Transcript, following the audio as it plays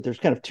there's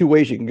kind of two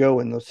ways you can go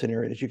in those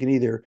scenarios. You can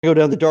either go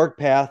down the dark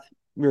path,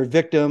 you're a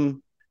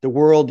victim, the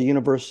world, the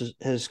universe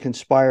has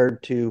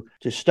conspired to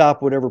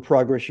stop whatever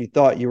progress you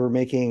thought you were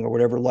making or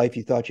whatever life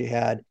you thought you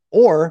had,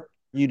 or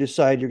you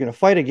decide you're going to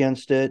fight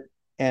against it,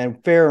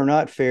 and fair or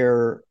not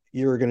fair,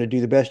 you're going to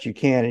do the best you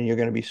can, and you're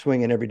going to be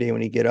swinging every day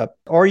when you get up.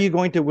 Are you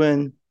going to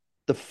win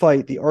the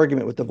fight, the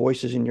argument with the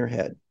voices in your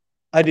head?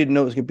 I didn't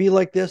know it was going to be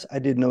like this. I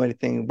didn't know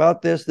anything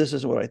about this. This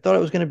isn't what I thought it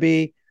was going to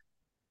be.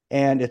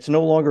 And it's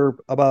no longer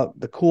about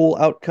the cool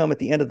outcome at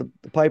the end of the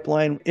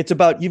pipeline. It's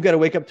about, you've got to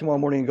wake up tomorrow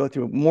morning and go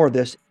through more of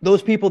this.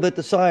 Those people that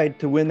decide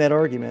to win that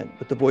argument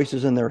with the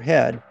voices in their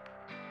head,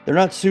 they're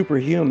not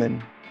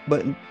superhuman,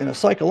 but in a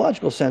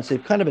psychological sense,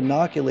 they've kind of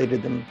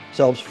inoculated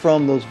themselves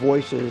from those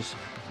voices.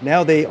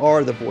 Now they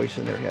are the voice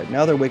in their head.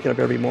 Now they're waking up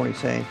every morning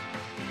saying,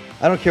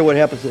 I don't care what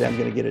happens today, I'm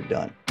going to get it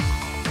done.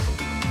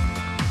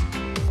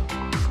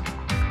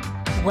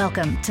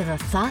 Welcome to the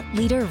Thought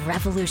Leader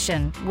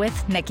Revolution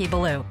with Nikki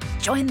Ballou.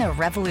 Join the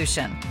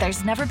revolution.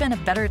 There's never been a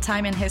better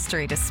time in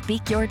history to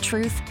speak your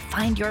truth,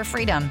 find your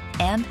freedom,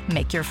 and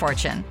make your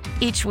fortune.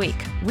 Each week,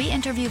 we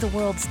interview the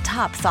world's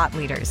top thought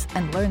leaders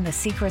and learn the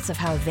secrets of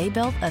how they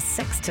built a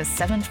 6 to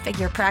 7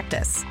 figure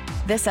practice.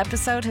 This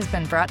episode has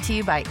been brought to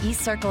you by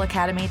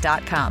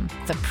eCircleAcademy.com,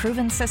 the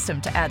proven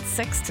system to add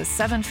 6 to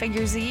 7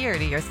 figures a year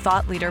to your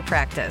thought leader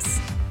practice.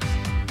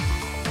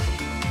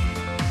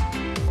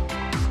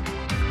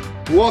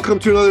 Welcome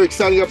to another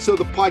exciting episode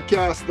of the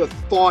podcast, The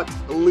Thought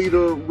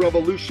Leader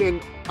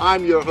Revolution.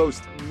 I'm your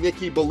host,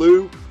 Nikki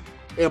Ballou,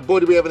 and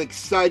boy, do we have an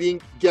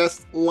exciting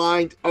guest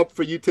lined up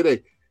for you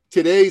today.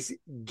 Today's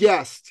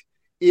guest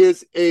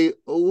is a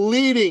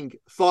leading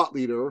thought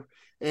leader,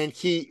 and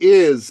he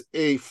is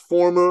a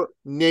former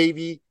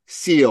Navy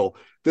SEAL.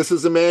 This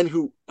is a man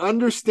who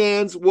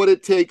understands what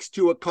it takes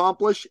to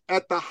accomplish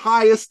at the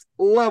highest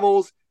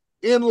levels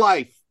in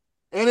life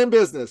and in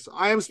business.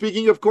 I am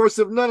speaking, of course,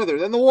 of none other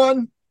than the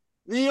one,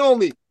 the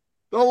only,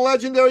 the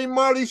legendary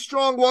Marty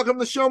Strong. Welcome to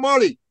the show,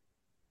 Marty.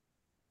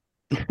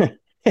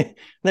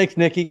 Thanks,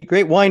 Nikki.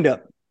 Great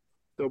wind-up.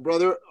 So,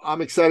 brother,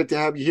 I'm excited to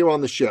have you here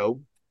on the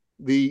show.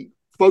 The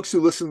folks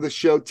who listen to the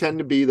show tend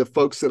to be the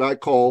folks that I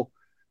call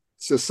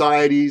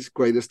society's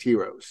greatest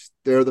heroes.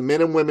 They're the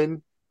men and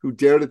women who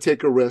dare to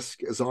take a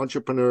risk as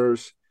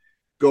entrepreneurs,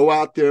 go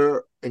out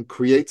there and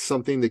create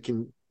something that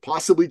can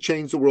possibly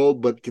change the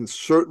world, but can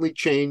certainly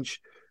change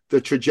the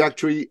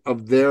trajectory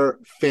of their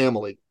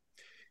family.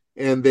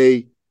 And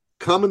they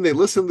come and they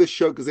listen to this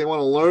show because they want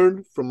to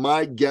learn from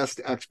my guest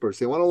experts.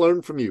 They want to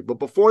learn from you. But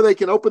before they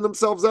can open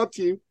themselves up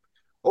to you,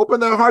 open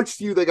their hearts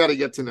to you, they got to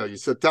get to know you.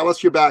 So tell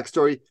us your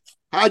backstory.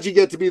 How'd you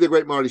get to be the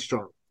great Marty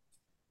Strong?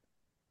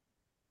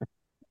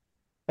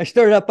 I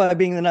started out by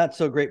being the not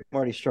so great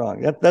Marty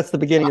Strong. That's the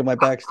beginning of my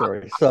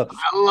backstory. So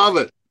I love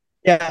it.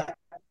 Yeah,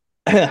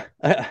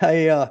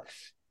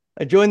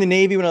 I joined the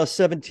Navy when I was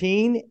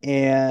 17,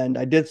 and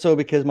I did so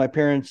because my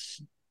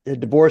parents had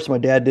divorced. My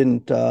dad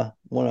didn't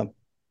want to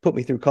put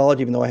me through college,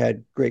 even though I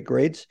had great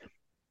grades.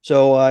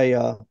 So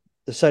I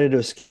decided to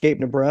escape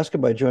Nebraska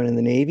by joining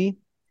the Navy.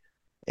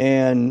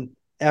 And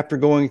after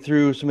going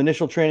through some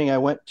initial training, I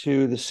went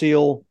to the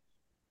SEAL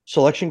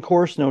selection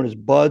course known as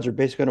BUDS, or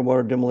Basic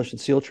Underwater Demolition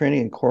SEAL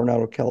Training, in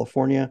Coronado,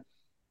 California.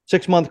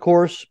 6-month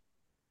course.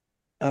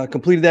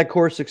 Completed that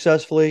course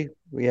successfully.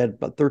 We had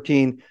about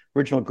 13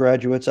 original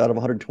graduates out of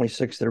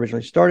 126 that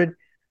originally started.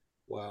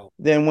 Wow.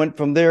 Then went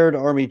from there to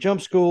Army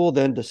Jump School,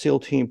 then to SEAL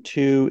Team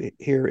 2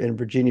 here in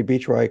Virginia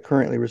Beach, where I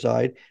currently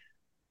reside.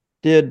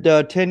 Did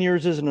 10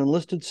 years as an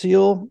enlisted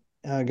SEAL.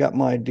 Got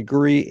my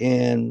degree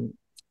in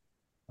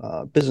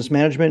business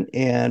management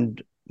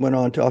and went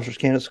on to Officers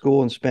Candidate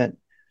School and spent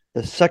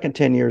the second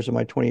 10 years of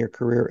my 20-year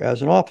career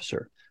as an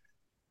officer.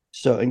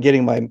 So, and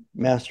getting my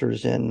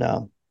master's in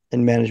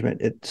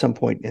management at some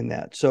point in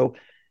that. So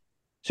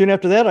soon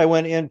after that, I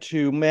went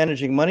into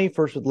managing money,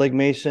 first with Legg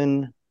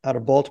Mason out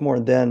of Baltimore,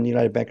 and then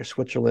United Bank of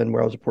Switzerland,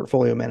 where I was a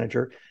portfolio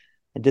manager,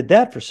 and did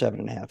that for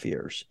 7.5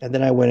 years. And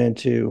then I went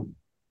into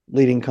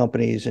leading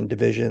companies and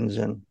divisions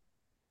and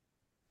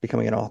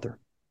becoming an author.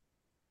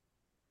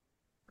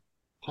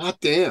 Hot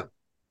damn.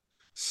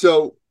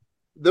 So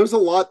there's a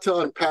lot to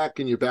unpack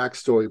in your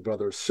backstory,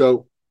 brother.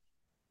 So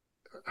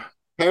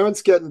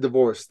parents getting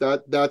divorced,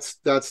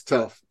 that's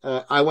tough.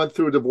 I went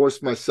through a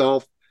divorce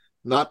myself,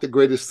 not the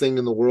greatest thing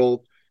in the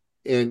world.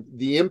 And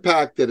the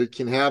impact that it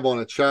can have on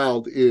a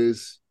child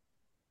is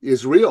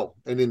real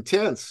and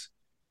intense.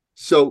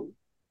 So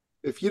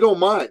if you don't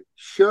mind,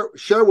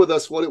 share with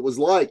us what it was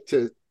like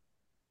to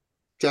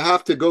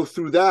have to go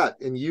through that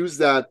and use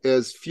that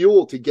as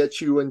fuel to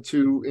get you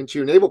into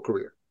your naval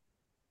career.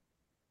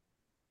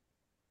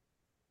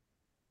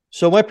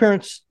 So my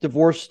parents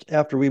divorced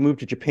after we moved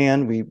to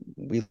Japan. We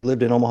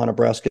lived in Omaha,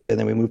 Nebraska, and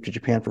then we moved to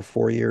Japan for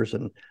 4 years.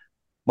 And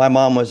my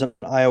mom was an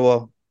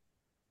Iowa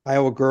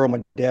girl.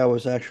 My dad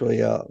was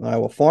actually an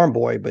Iowa farm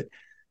boy, but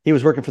he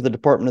was working for the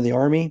Department of the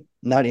Army,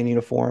 not in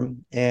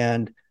uniform,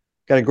 and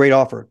got a great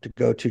offer to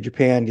go to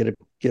Japan,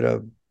 get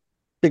a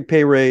big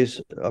pay raise,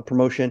 a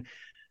promotion.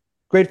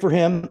 Great for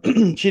him.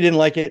 She didn't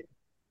like it.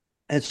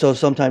 And so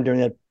sometime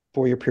during that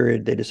 4-year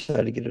period, they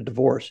decided to get a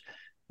divorce.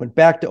 Went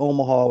back to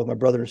Omaha with my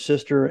brother and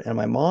sister and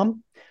my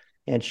mom.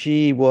 And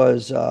she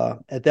was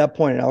at that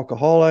point an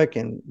alcoholic,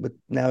 and what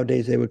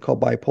nowadays they would call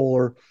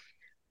bipolar.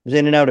 Was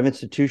in and out of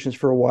institutions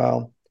for a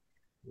while.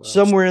 Wow.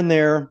 Somewhere in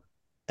there,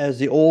 as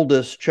the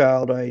oldest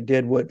child, I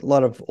did what a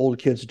lot of old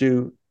kids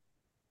do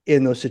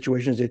in those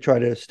situations. They try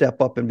to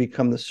step up and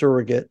become the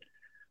surrogate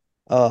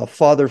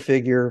father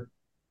figure,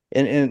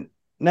 and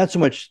not so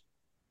much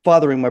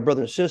fathering my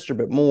brother and sister,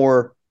 but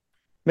more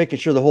making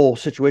sure the whole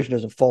situation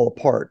doesn't fall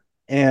apart.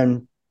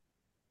 And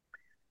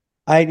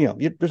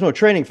there's no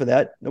training for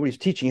that. Nobody's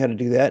teaching you how to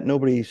do that.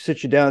 Nobody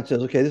sits you down and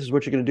says, okay, this is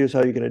what you're going to do. This is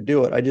how you're going to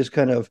do it. I just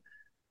kind of,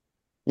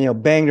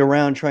 banged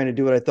around trying to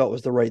do what I thought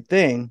was the right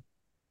thing.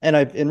 And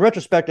in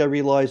retrospect, I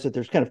realized that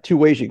there's kind of two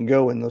ways you can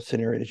go in those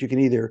scenarios. You can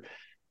either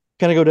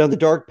kind of go down the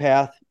dark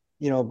path,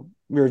 you're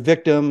a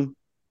victim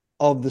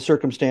of the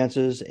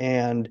circumstances,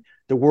 and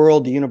the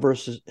world, the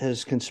universe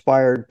has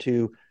conspired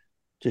to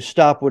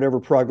stop whatever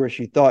progress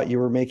you thought you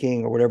were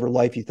making or whatever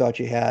life you thought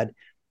you had.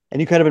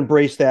 And you kind of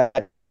embrace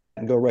that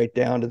and go right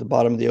down to the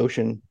bottom of the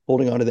ocean,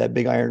 holding onto that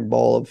big iron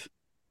ball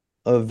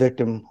of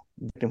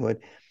victimhood.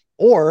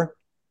 Or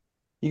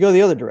you go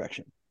the other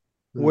direction,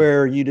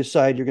 where you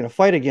decide you're going to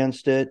fight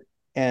against it,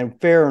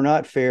 and fair or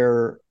not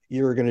fair,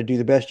 you're going to do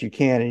the best you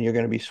can, and you're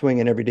going to be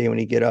swinging every day when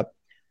you get up.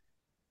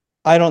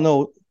 I don't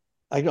know.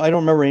 I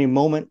don't remember any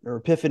moment or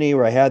epiphany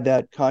where I had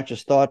that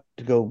conscious thought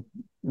to go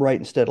right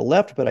instead of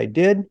left, but I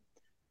did.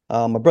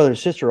 My brother and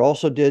sister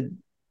also did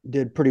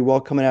pretty well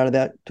coming out of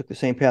that, took the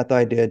same path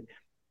I did.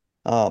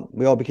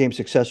 We all became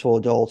successful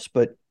adults,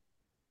 but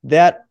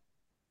that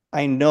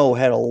I know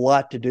had a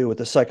lot to do with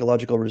the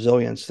psychological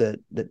resilience that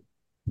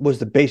was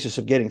the basis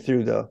of getting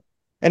through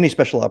any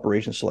special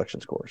operations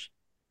selections course.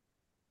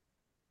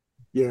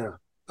 Yeah.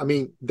 I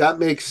mean, that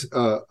makes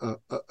a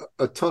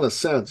ton of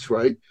sense,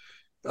 right?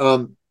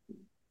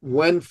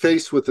 When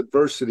faced with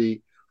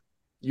adversity,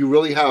 you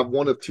really have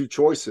one of two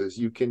choices.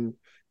 You can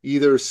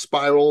either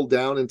spiral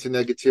down into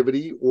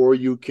negativity, or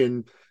you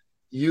can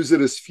use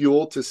it as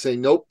fuel to say,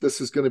 nope,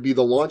 this is going to be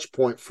the launch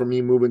point for me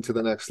moving to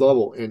the next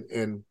level.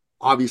 And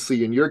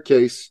obviously in your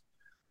case,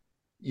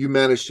 you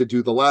managed to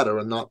do the latter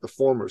and not the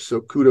former.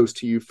 So kudos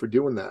to you for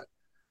doing that.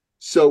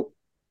 So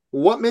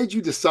what made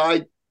you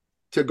decide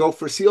to go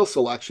for SEAL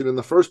selection in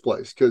the first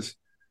place? Because,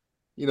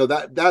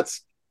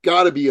 that's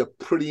got to be a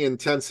pretty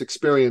intense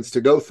experience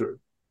to go through.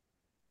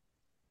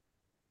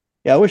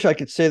 Yeah, I wish I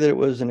could say that it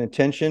was an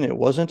intention. It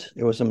wasn't.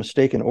 It was a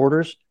mistake in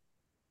orders.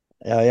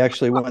 I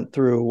actually went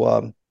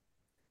through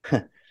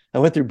I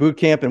went through boot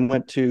camp and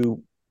went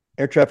to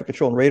air traffic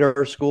control and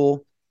radar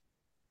school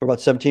for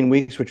about 17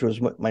 weeks, which was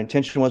what my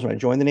intention was when I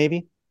joined the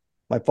Navy.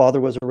 My father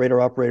was a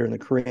radar operator in the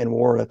Korean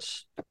War.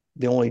 That's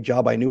the only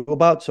job I knew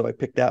about, so I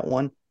picked that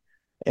one.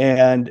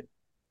 And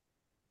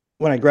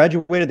when I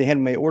graduated, they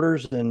handed me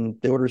orders, and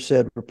the order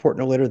said, report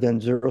no later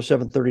than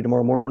 07:30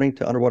 tomorrow morning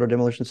to underwater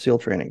demolition SEAL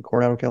training,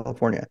 Coronado,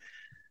 California.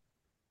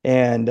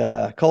 And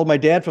called my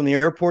dad from the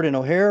airport in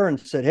O'Hare and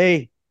said,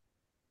 hey,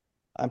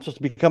 I'm supposed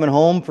to be coming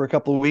home for a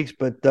couple of weeks,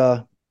 but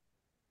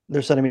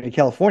they're sending me to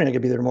California. I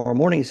could be there tomorrow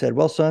morning. He said,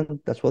 well, son,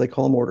 that's why they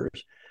call them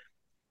orders.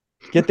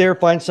 Get there,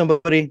 find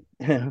somebody,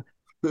 a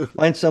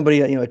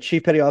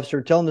chief petty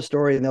officer, tell them the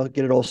story, and they'll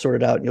get it all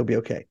sorted out, and you'll be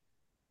okay.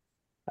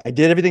 I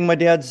did everything my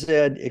dad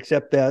said,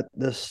 except that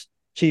this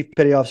chief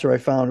petty officer I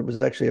found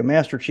was actually a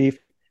master chief,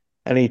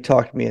 and he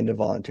talked me into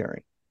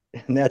volunteering.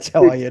 And that's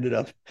how I ended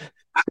up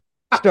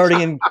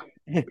starting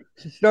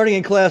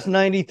in class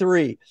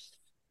 93.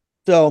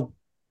 So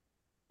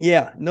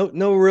yeah,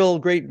 no real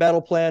great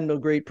battle plan, no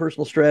great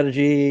personal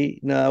strategy.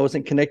 No, I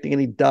wasn't connecting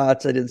any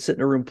dots. I didn't sit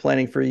in a room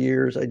planning for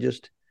years. I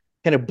just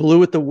kind of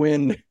blew at the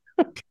wind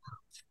and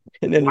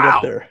ended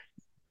up there.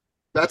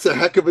 That's a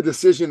heck of a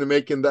decision to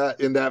make in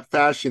that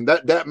fashion.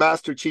 That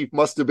master chief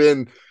must have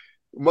been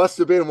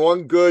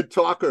one good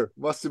talker.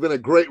 Must have been a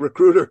great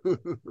recruiter.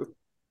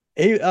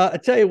 I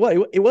tell you what,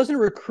 it wasn't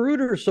a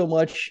recruiter so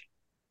much,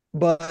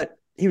 but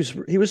he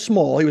was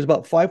small. He was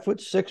about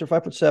 5'6" or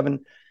 5'7".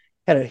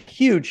 Had a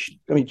huge,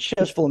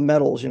 chest full of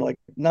medals, like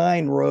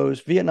 9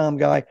 rows, Vietnam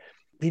guy.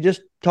 He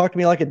just talked to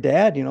me like a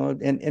dad, and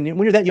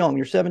when you're that young,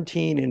 you're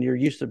 17 and you're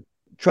used to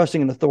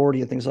trusting in authority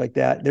and things like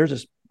that. There's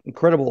this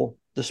incredible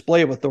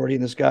display of authority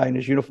in this guy in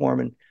his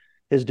uniform and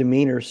his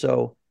demeanor.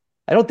 So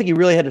I don't think he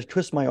really had to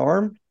twist my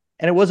arm.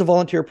 And it was a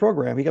volunteer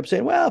program. He kept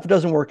saying, well, if it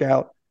doesn't work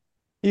out,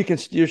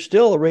 you're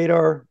still a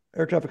radar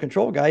air traffic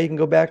control guy. You can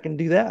go back and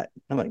do that.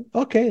 I'm like,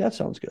 okay, that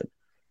sounds good.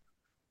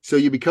 So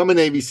you become a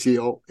Navy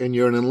SEAL and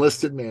you're an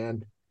enlisted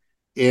man,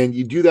 and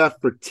you do that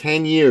for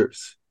 10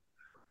 years.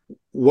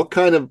 What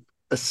kind of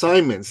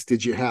assignments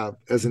did you have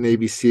as a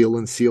Navy SEAL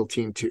in SEAL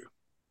Team 2?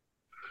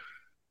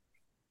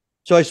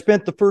 So I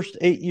spent the first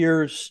 8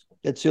 years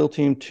at SEAL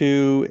Team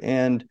 2.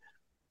 And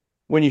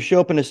when you show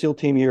up in a SEAL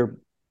team, you're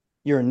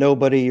a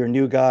nobody, you're a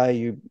new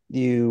guy.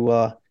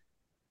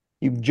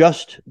 You've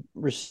just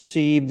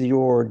received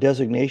your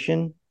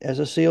designation as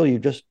a SEAL.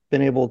 You've just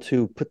been able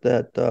to put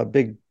that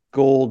big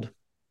gold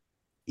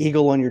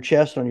eagle on your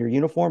chest on your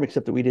uniform,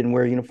 except that we didn't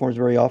wear uniforms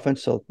very often.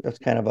 So that's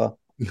kind of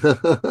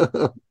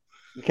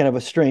Kind of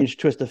a strange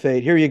twist of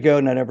fate. Here you go.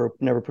 And I never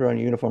put on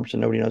a uniform, so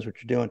nobody knows what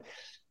you're doing.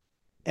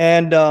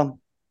 And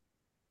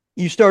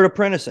you start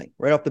apprenticing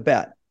right off the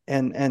bat.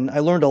 And I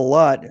learned a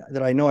lot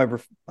that I know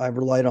I've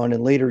relied on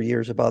in later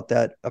years about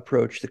that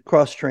approach, the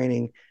cross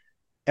training.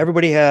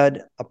 Everybody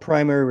had a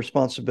primary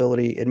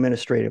responsibility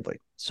administratively.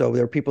 So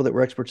there were people that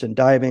were experts in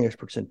diving,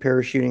 experts in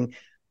parachuting,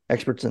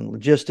 experts in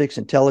logistics,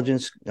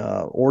 intelligence,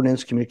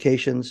 ordnance,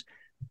 communications.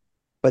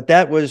 But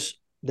that was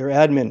their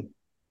admin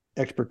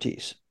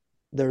expertise.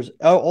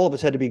 All of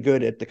us had to be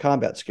good at the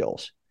combat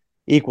skills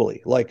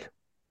equally, like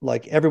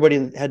everybody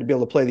had to be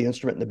able to play the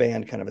instrument in the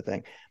band, kind of a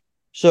thing.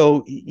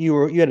 So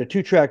you had a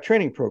 2-track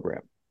training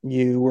program.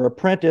 You were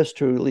apprenticed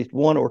to at least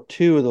one or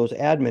two of those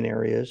admin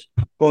areas,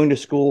 going to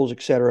schools,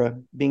 etc.,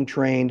 being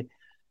trained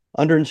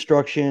under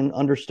instruction,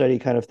 understudy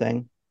kind of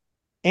thing.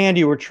 And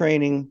you were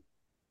training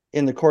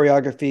in the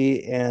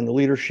choreography and the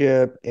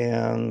leadership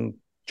and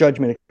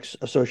judgment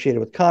associated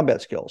with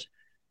combat skills.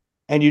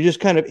 And you just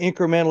kind of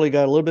incrementally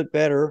got a little bit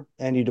better,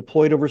 and you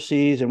deployed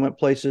overseas and went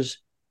places.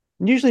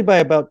 And usually by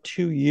about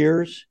 2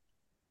 years,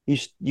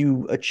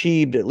 you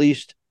achieved at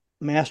least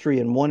mastery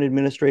in one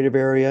administrative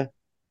area.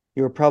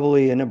 You were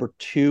probably a number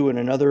 2 in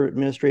another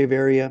administrative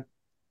area,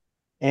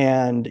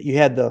 and you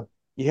had the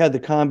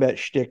combat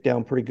shtick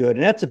down pretty good.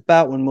 And that's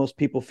about when most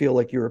people feel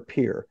like you're a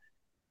peer.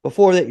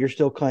 Before that, you're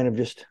still kind of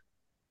just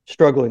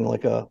struggling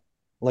like a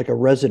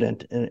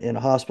resident in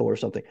a hospital or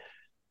something.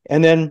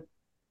 And then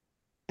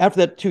after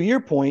that 2-year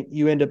point,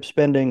 you end up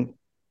spending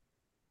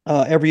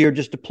every year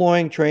just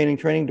deploying,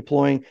 training,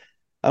 deploying.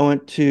 I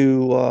went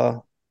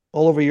to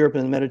all over Europe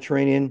and the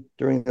Mediterranean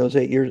during those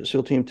 8 years at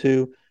SEAL Team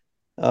 2.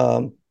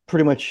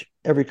 Pretty much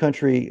every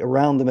country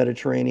around the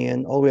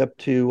Mediterranean, all the way up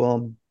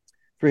to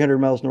 300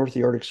 miles north of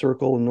the Arctic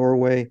Circle in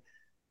Norway.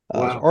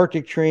 Wow.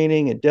 Arctic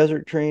training and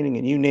desert training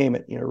and you name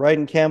it,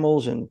 riding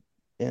camels and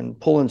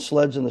pulling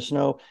sleds in the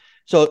snow.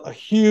 So a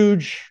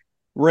huge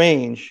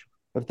range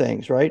of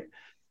things, right?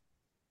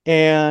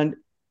 And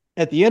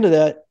at the end of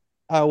that,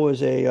 I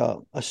was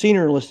a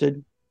senior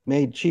enlisted,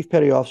 made chief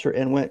petty officer,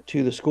 and went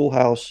to the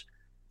schoolhouse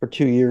for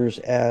 2 years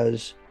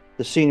as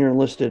the senior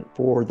enlisted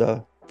for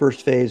the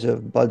first phase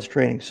of Bud's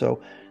training.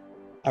 So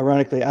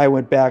ironically, I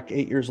went back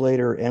 8 years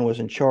later and was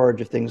in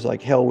charge of things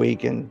like Hell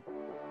Week and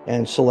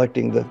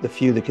selecting the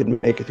few that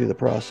could make it through the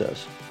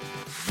process.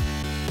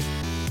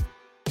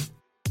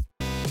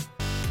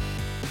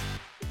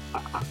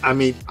 I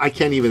mean, I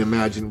can't even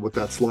imagine what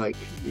that's like.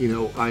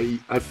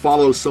 I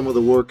follow some of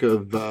the work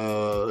of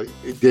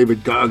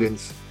David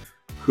Goggins,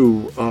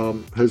 who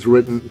has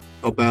written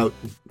about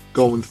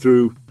going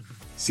through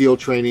SEAL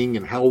training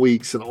and Hell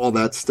Weeks and all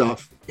that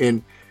stuff.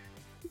 And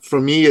for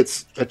me,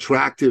 it's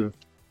attractive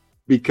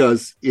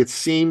because it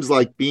seems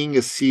like being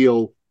a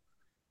SEAL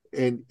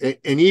and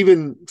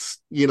even,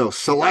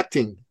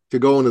 selecting to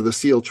go into the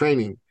SEAL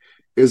training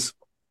is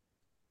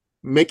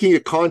making a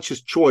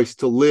conscious choice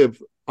to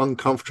live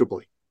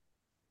uncomfortably,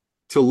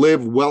 to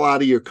live well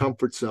out of your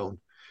comfort zone,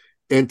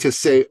 and to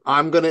say,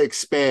 I'm going to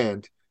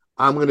expand,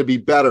 I'm going to be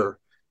better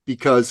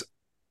because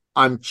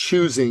I'm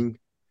choosing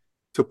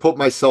to put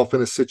myself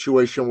in a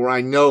situation where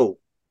I know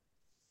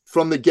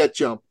from the get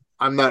jump,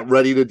 I'm not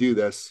ready to do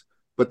this,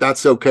 but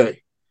that's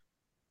okay.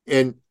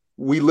 And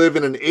we live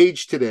in an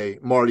age today,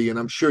 Marty, and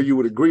I'm sure you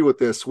would agree with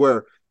this,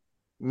 where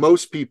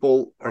most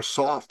people are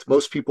soft.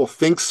 Most people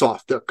think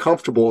soft. They're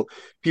comfortable.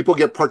 People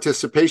get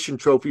participation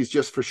trophies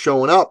just for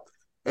showing up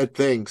at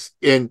things.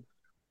 And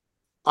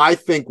I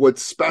think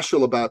what's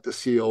special about the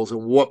SEALs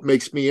and what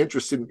makes me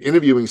interested in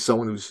interviewing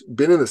someone who's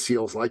been in the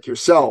SEALs like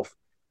yourself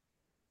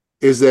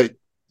is that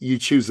you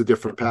choose a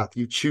different path.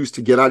 You choose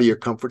to get out of your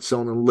comfort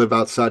zone and live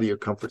outside of your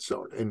comfort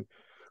zone. And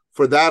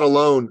for that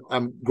alone,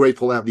 I'm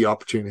grateful to have the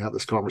opportunity to have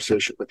this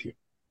conversation with you.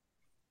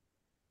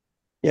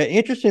 Yeah,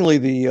 interestingly,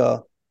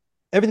 the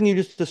everything you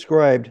just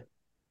described,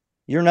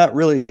 you're not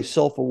really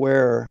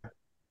self-aware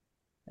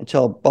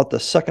until about the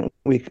second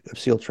week of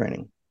SEAL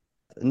training.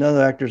 None of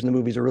the actors in the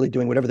movies are really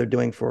doing whatever they're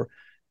doing for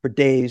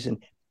days,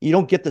 and you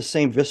don't get the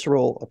same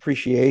visceral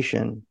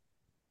appreciation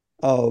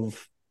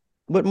of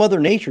what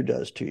Mother Nature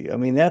does to you. I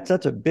mean, that's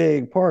a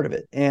big part of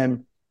it.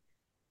 And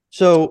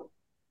so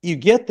you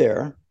get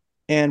there,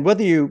 and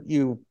whether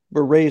you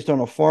were raised on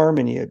a farm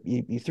and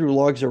you threw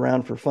logs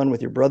around for fun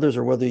with your brothers,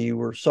 or whether you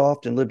were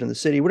soft and lived in the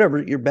city,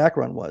 whatever your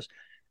background was,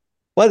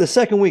 by the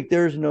second week,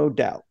 there's no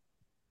doubt.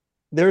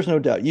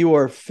 You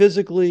are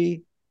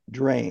physically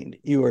drained.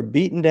 You are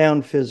beaten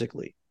down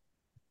physically.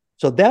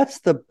 So that's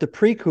the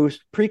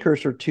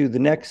precursor to the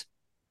next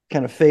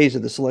kind of phase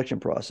of the selection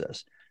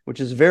process, which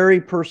is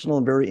very personal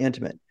and very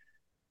intimate.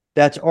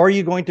 That's, are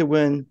you going to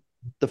win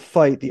the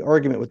fight, the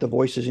argument with the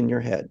voices in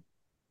your head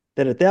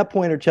that at that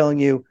point are telling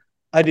you,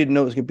 I didn't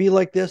know it was going to be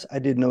like this. I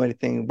didn't know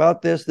anything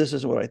about this. This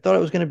isn't what I thought it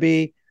was going to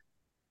be.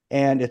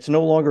 And it's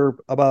no longer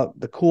about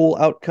the cool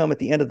outcome at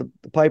the end of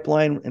the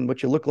pipeline and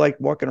what you look like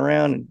walking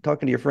around and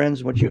talking to your friends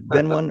and what you've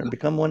been one or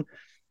become one.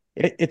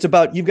 It's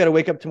about, you've got to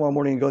wake up tomorrow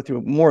morning and go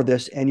through more of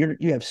this. And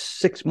you have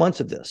 6 months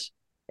of this.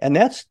 And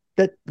that's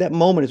that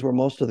moment is where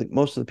most of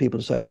the people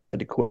decide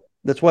to quit.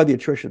 That's why the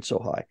attrition is so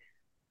high.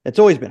 It's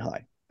always been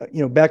high.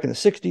 Back in the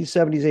 60s,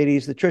 70s,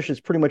 80s, the attrition has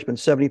pretty much been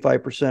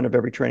 75% of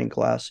every training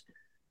class.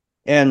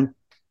 And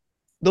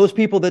those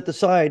people that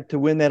decide to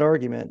win that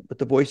argument with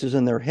the voices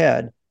in their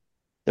head,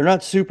 they're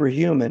not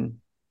superhuman.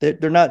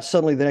 They're not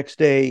suddenly the next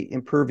day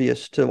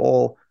impervious to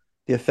all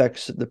the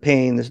effects, the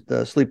pain,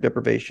 the sleep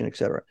deprivation, et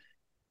cetera.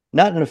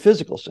 Not in a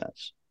physical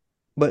sense,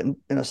 but in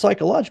a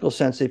psychological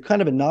sense, they've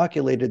kind of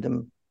inoculated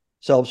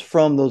themselves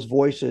from those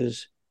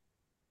voices,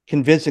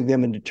 convincing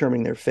them and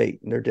determining their fate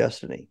and their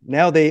destiny.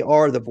 Now they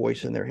are the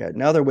voice in their head.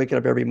 Now they're waking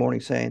up every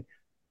morning saying,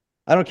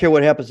 I don't care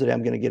what happens today,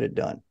 I'm going to get it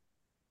done.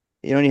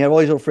 And you have all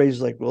these little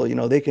phrases like, well,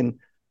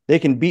 they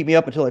can beat me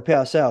up until I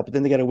pass out, but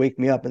then they got to wake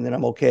me up and then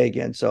I'm okay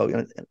again.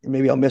 So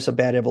maybe I'll miss a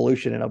bad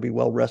evolution and I'll be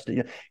well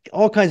rested.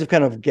 All kinds of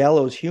kind of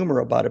gallows humor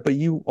about it, but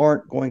you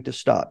aren't going to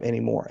stop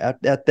anymore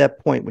at that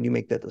point when you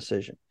make that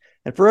decision.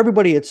 And for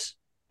everybody, it's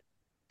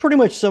pretty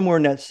much somewhere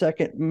in that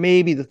second,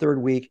 maybe the third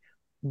week,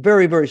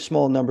 very, very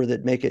small number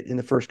that make it in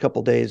the first couple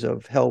of days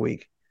of Hell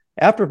Week.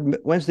 After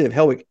Wednesday of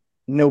Hell Week,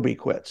 nobody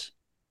quits.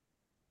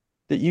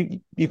 That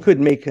you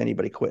couldn't make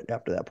anybody quit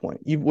after that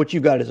point. What you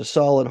got is a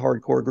solid,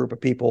 hardcore group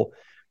of people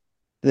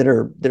that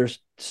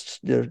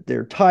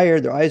they're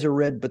tired, their eyes are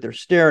red, but they're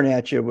staring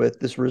at you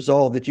with this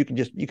resolve that you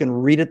can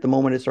read it the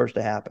moment it starts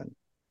to happen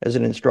as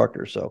an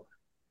instructor. So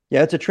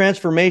yeah, it's a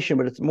transformation,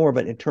 but it's more of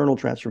an internal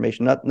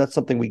transformation, not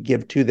something we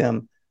give to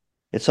them.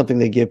 It's something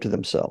they give to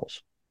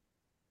themselves.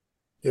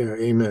 Yeah,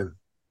 amen.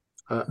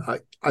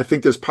 I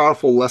think there's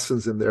powerful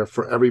lessons in there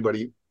for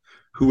everybody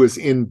who is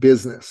in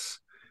business,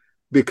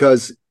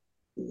 because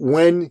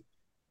when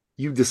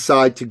you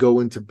decide to go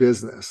into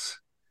business,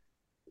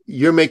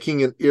 you're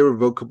making an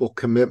irrevocable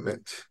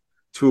commitment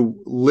to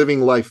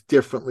living life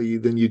differently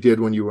than you did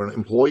when you were an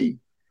employee.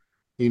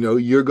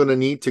 You're going to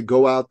need to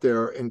go out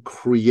there and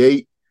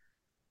create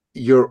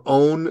your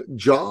own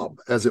job,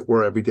 as it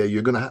were, every day.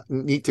 You're going to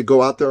need to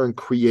go out there and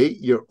create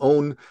your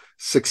own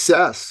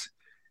success.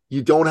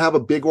 You don't have a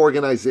big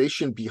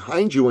organization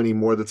behind you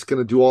anymore that's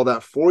going to do all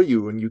that for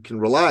you, and you can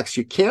relax.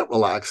 You can't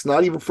relax,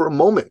 not even for a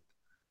moment.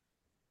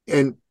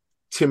 And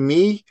to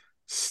me,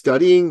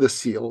 studying the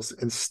SEALs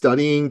and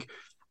studying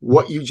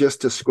what you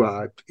just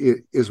described,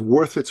 it is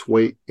worth its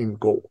weight in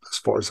gold as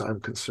far as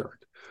I'm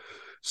concerned.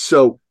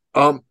 So,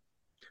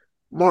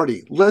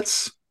 Marty,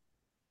 let's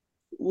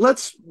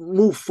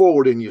move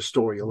forward in your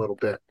story a little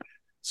bit.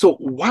 So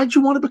why'd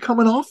you want to become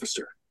an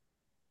officer?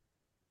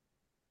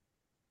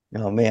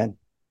 Oh, man.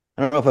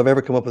 I don't know if I've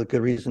ever come up with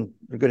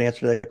a good answer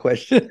to that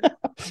question.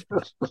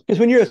 Because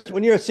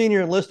when you're a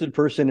senior enlisted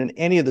person in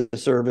any of the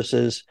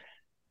services,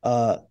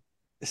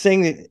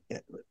 saying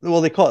that, well,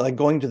 they call it like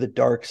going to the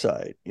dark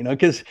side,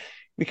 because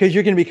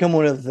you're going to become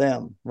one of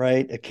them,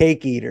 right? A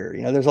cake eater,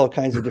 there's all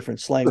kinds of different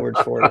slang words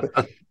for it.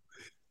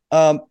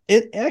 But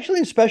it actually,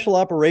 in special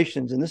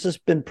operations, and this has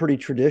been pretty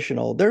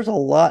traditional, there's a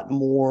lot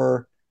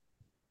more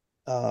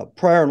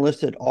prior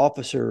enlisted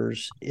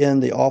officers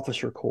in the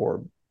officer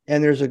corps,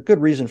 and there's a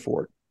good reason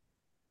for it.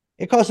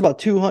 It costs about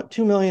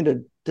 $2 million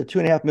to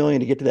 $2.5 million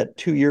to get to that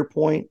 2-year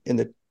point in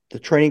the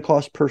training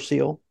cost per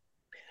SEAL.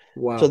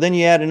 Wow. So then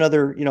you add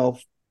another,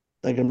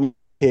 like in my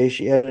case,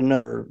 you add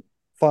another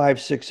 5,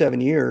 6,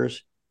 7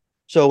 years.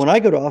 So when I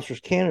go to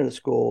Officers Candidate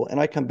School and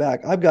I come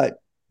back, I've got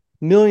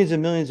millions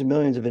and millions and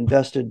millions of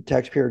invested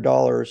taxpayer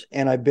dollars,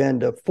 and I've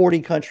been to 40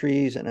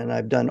 countries and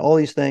I've done all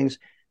these things.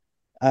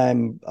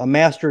 I'm a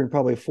master in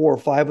probably 4 or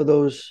 5 of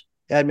those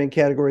admin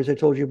categories I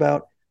told you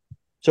about.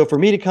 So for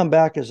me to come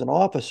back as an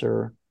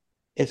officer,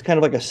 it's kind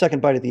of like a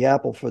second bite at the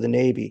apple for the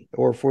Navy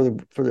or for the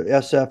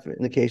SF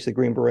in the case of the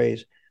Green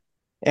Berets.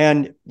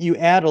 And you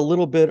add a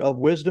little bit of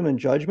wisdom and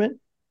judgment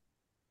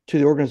to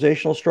the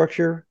organizational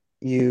structure.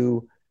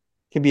 You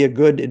can be a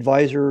good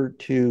advisor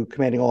to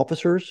commanding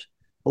officers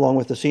along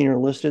with the senior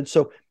enlisted.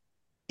 So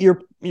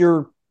you're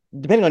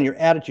depending on your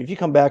attitude, if you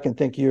come back and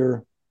think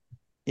you're,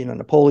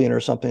 Napoleon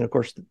or something, of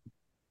course,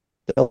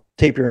 they'll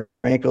tape your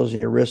ankles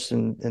and your wrists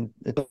and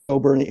it's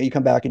over, and you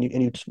come back and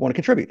you just want to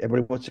contribute.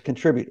 Everybody wants to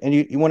contribute, and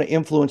you want to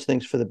influence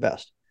things for the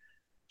best.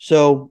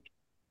 So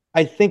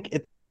I think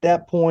at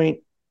that point,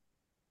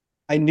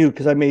 I knew,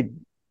 because I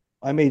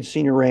made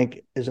senior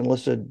rank as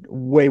enlisted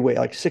way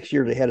like 6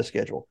 years ahead of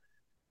schedule.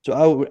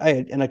 So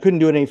I couldn't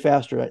do it any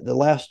faster. The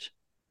last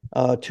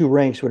 2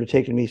 ranks would have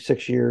taken me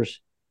 6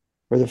 years,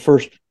 or the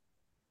first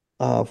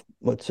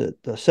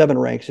the 7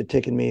 ranks had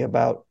taken me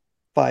about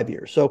 5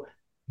 years. So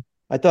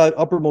I thought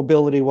upper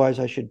mobility wise,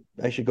 I should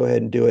go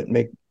ahead and do it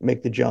and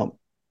make the jump.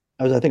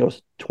 I think I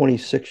was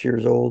 26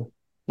 years old.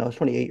 No, I was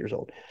 28 years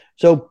old.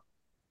 So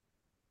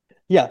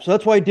yeah, so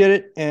that's why I did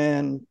it.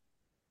 And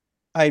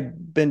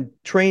I've been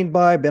trained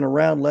by, been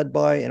around, led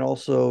by, and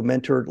also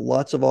mentored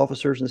lots of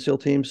officers in the SEAL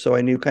teams. So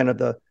I knew kind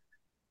of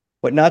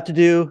what not to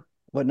do,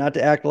 what not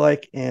to act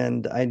like,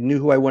 and I knew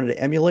who I wanted to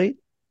emulate.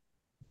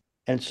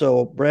 And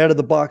so right out of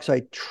the box,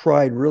 I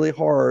tried really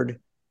hard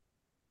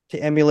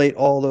to emulate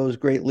all those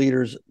great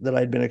leaders that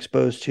I'd been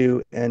exposed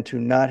to and to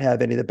not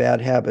have any of the bad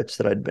habits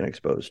that I'd been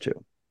exposed to.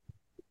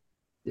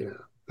 Yeah,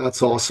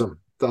 that's awesome.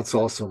 That's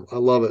awesome. I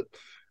love it.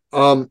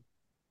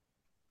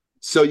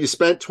 So you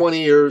spent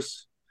 20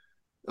 years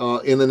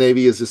in the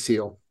Navy as a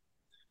SEAL,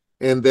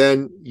 and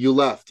then you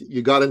left.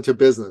 You got into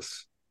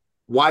business.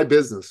 Why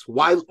business?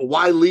 Why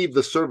leave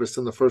the service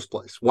in the first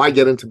place? Why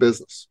get into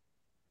business?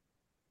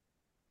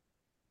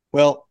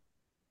 Well,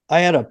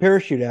 I had a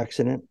parachute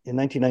accident in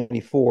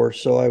 1994.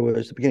 So I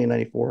was the beginning of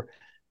 94.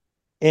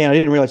 And I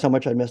didn't realize how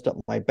much I messed up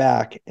my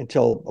back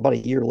until about a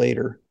year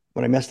later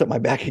when I messed up my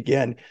back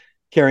again,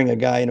 carrying a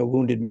guy in a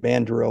wounded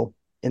man drill.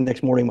 And the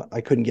next morning,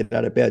 I couldn't get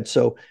out of bed.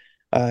 So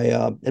I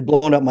had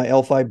blown up my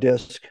L5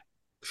 disc,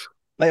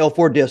 my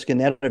L4 disc in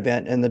that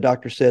event. And the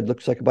doctor said,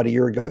 looks like about a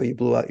year ago, you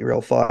blew out your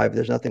L5.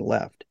 There's nothing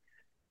left.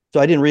 So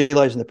I didn't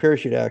realize in the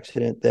parachute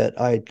accident that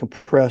I had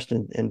compressed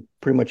and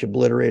pretty much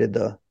obliterated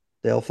the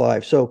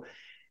L5. So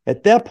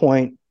at that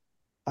point,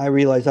 I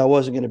realized I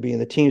wasn't going to be in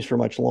the teams for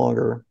much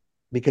longer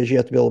because you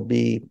have to be able to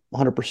be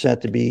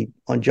 100% to be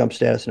on jump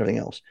status and everything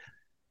else.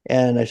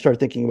 And I started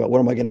thinking about what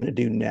am I going to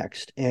do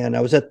next? And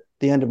I was at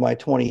the end of my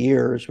 20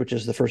 years, which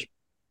is the first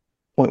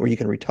point where you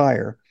can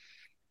retire.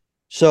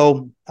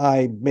 So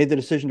I made the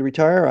decision to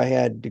retire. I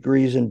had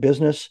degrees in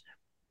business.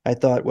 I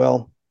thought,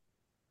 well,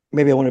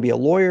 maybe I want to be a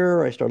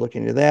lawyer. I started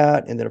looking into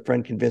that. And then a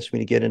friend convinced me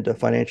to get into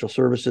financial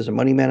services and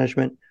money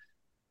management.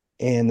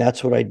 And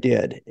that's what I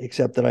did,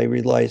 except that I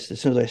realized as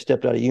soon as I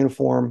stepped out of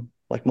uniform,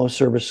 like most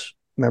service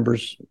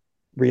members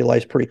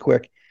realized pretty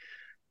quick,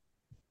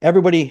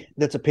 everybody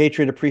that's a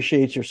patriot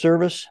appreciates your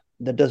service.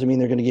 That doesn't mean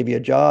they're going to give you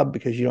a job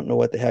because you don't know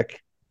what the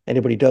heck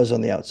anybody does on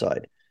the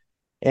outside.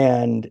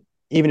 And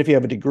even if you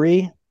have a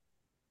degree,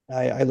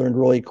 I learned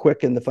really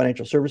quick in the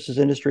financial services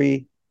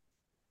industry,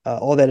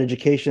 all that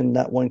education,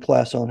 not one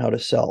class on how to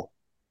sell.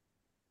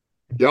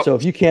 Yep. So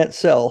if you can't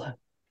sell,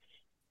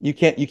 you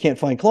can't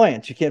find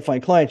clients. You can't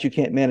find clients. You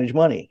can't manage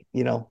money,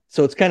 you know?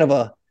 So it's kind of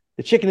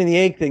the chicken and the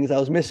egg things. I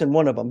was missing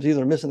one of them. I was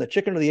either missing the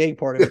chicken or the egg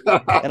part of it.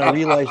 And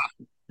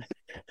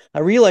I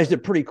realized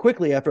it pretty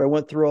quickly after I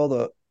went through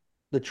all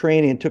the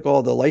training and took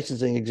all the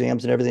licensing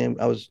exams and everything.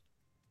 I was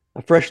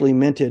a freshly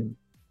minted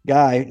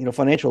guy,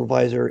 financial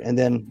advisor. And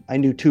then I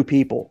knew two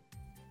people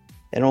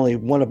and only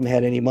one of them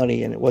had any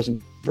money and it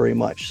wasn't very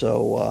much.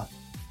 So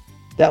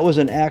that was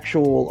an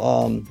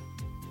actual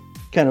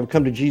kind of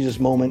come to Jesus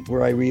moment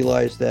where I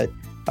realized that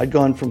I'd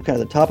gone from kind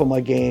of the top of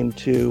my game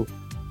to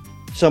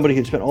somebody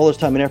who'd spent all this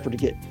time and effort to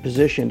get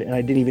positioned, and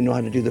I didn't even know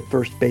how to do the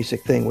first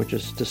basic thing, which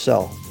is to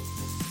sell.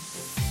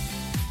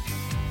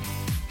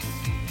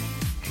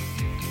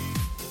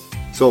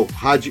 So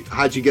how'd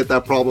you get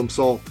that problem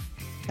solved?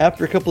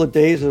 After a couple of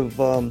days of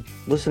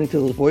listening to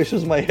those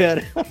voices in my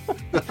head,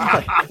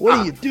 like, what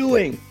are you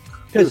doing?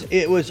 Because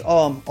it was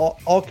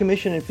all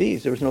commission and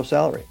fees. There was no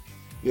salary.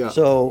 Yeah.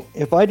 So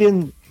if I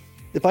didn't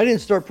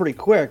start pretty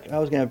quick, I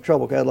was going to have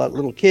trouble. I had a lot of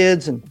little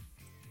kids. And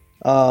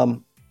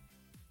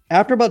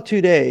after about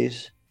 2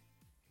 days,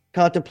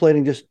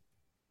 contemplating just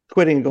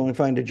quitting and going and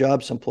find a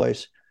job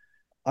someplace,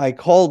 I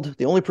called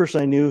the only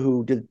person I knew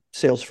who did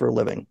sales for a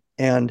living.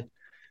 And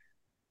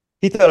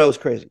he thought I was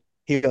crazy.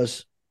 He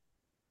goes,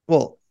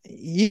 well,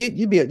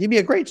 you'd be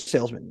a great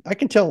salesman. I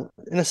can tell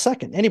in a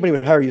second. Anybody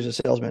would hire you as a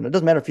salesman. It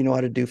doesn't matter if you know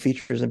how to do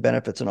features and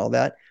benefits and all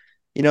that.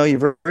 You're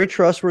very, very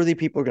trustworthy.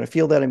 People are going to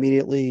feel that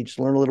immediately. You just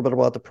learn a little bit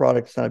about the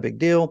product. It's not a big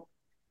deal.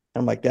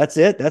 I'm like, that's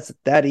it? That's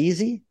that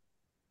easy?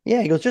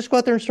 Yeah. He goes, just go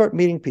out there and start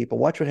meeting people.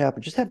 Watch what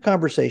happens. Just have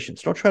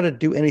conversations. Don't try to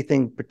do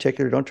anything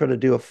particular. Don't try to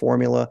do a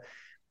formula.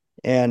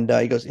 And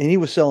he goes, and he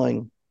was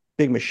selling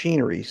big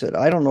machinery. He said,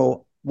 I don't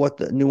know what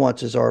the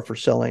nuances are for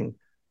selling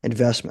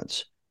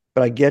investments,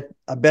 but I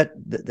bet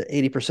the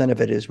 80% of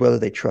it is whether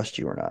they trust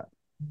you or not.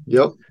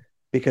 Yep.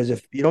 Because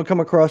if you don't come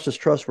across as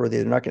trustworthy,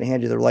 they're not going to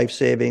hand you their life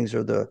savings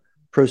or the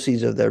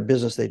proceeds of their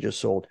business they just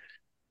sold.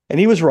 And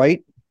he was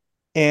right.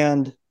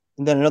 And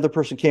then another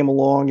person came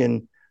along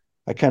and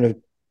I kind of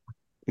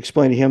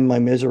explained to him my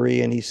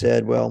misery. And he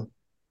said, well,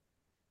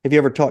 have you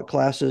ever taught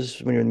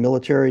classes when you're in the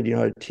military? Do you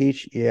know how to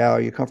teach? Yeah.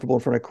 Are you comfortable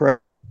in front of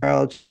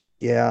crowds?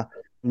 Yeah.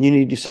 And you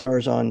need to do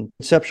seminars on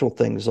conceptual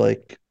things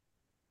like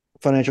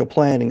financial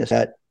planning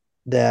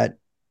that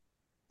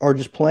are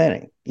just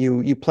planning.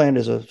 You planned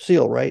as a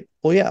SEAL, right?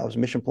 Well, yeah, I was a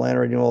mission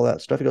planner. I knew all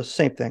that stuff. He goes,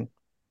 same thing.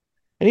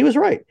 And he was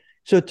right.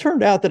 So it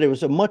turned out that it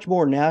was a much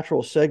more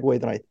natural segue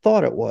than I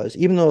thought it was,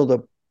 even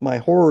though my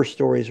horror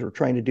stories were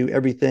trying to do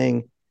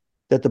everything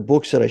that the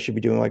book said I should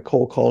be doing, like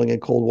cold calling and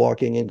cold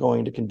walking and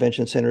going to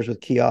convention centers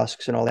with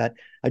kiosks and all that.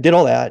 I did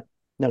all that.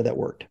 None of that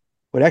worked.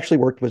 What actually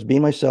worked was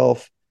being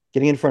myself,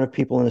 getting in front of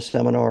people in a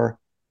seminar.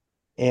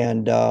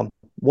 And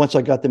once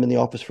I got them in the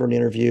office for an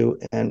interview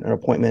and an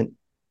appointment,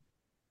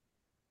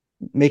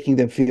 making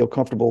them feel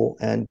comfortable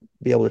and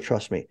be able to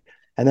trust me.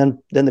 And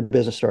then the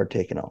business started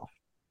taking off.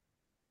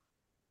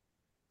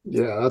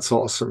 Yeah, that's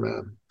awesome,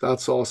 man.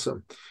 That's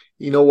awesome.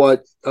 You know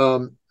what?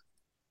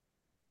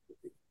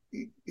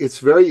 It's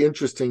very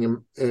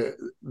interesting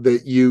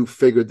that you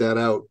figured that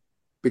out,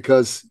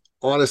 because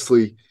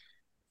honestly,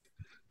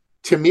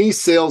 to me,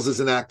 sales is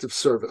an act of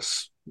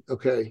service.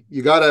 Okay.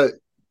 You gotta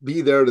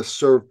be there to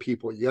serve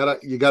people.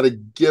 You gotta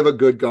give a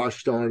good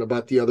gosh darn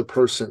about the other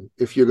person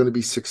if you're going to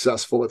be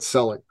successful at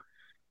selling.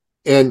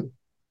 And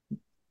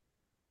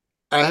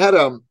I had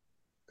a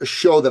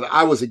show that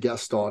I was a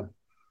guest on,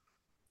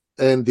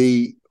 and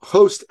the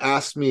host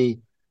asked me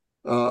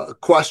a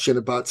question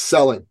about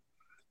selling.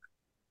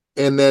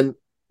 And then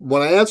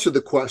when I answered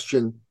the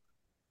question,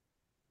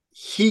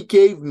 he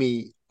gave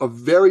me a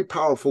very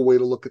powerful way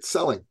to look at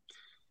selling.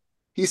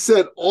 He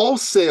said, all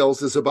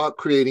sales is about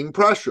creating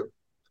pressure.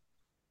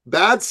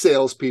 Bad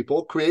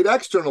salespeople create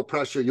external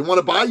pressure. You want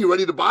to buy? You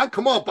ready to buy?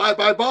 Come on, buy,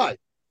 buy, buy.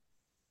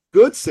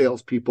 Good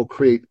salespeople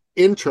create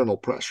internal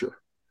pressure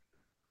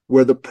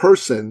where the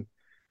person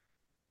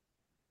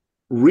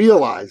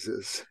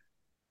realizes,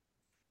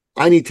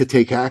 I need to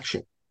take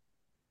action,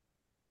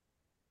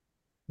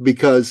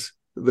 because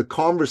the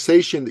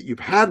conversation that you've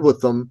had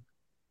with them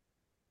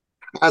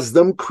has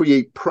them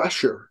create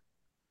pressure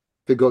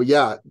to go,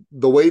 yeah,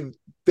 the way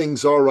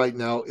things are right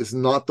now is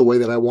not the way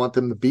that I want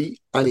them to be.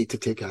 I need to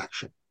take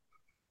action.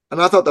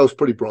 And I thought that was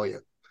pretty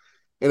brilliant.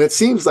 And it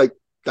seems like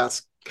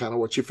that's kind of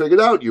what you figured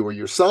out. You were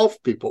yourself.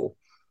 People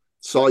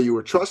saw you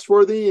were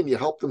trustworthy, and you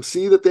helped them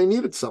see that they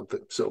needed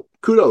something. So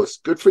kudos.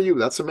 Good for you.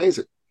 That's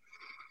amazing.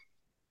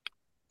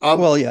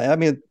 Well, yeah. I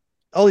mean,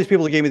 all these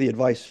people that gave me the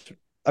advice,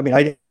 I mean,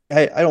 I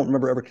don't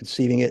remember ever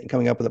conceiving it and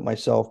coming up with it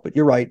myself, but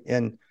you're right.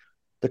 And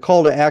the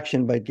call to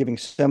action by giving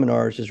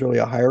seminars is really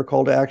a higher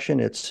call to action.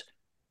 It's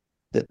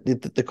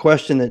the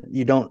question that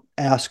you don't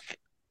ask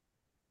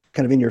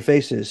kind of in your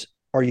face is,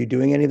 are you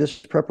doing any of this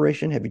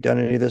preparation? Have you done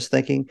any of this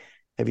thinking?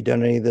 Have you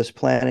done any of this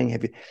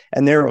planning?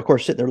 And they're, of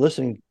course, sitting there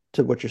listening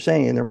to what you're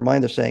saying. In their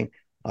mind, they're saying,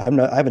 I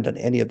haven't done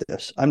any of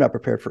this. I'm not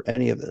prepared for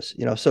any of this.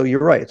 So you're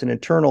right. It's an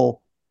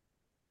internal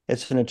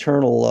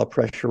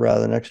pressure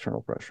rather than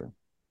external pressure.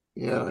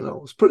 Yeah, I know.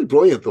 It was pretty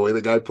brilliant the way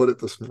the guy put it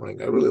this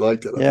morning. I really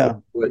liked it.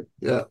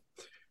 Yeah.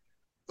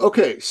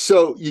 Okay,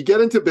 so you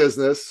get into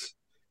business,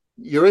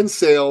 you're in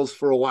sales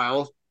for a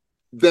while,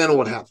 then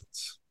what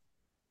happens?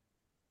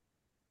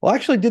 Well, I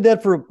actually did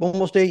that for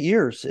almost 8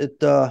 years.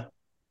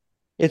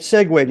 It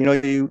segued.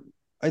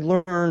 I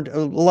learned, a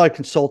lot of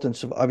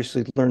consultants have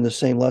obviously learned the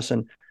same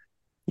lesson.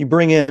 You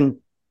bring in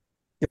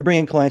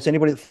clients.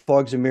 Anybody that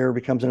fogs a mirror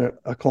becomes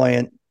a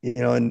client.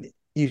 And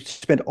you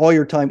spend all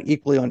your time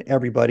equally on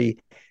everybody.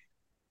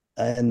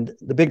 And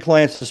the big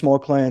clients, the small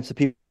clients, the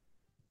people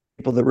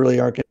that really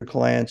aren't good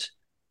clients.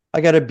 I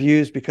got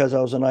abused because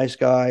I was a nice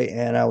guy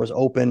and I was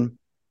open.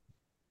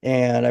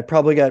 And I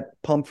probably got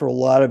pumped for a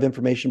lot of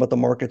information about the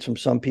markets from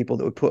some people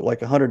that would put like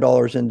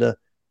 $100 into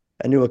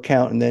a new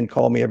account and then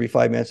call me every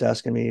 5 minutes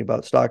asking me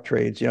about stock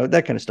trades,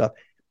 that kind of stuff.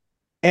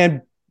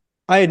 And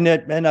I had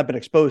not been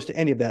exposed to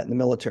any of that in the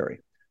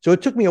military. So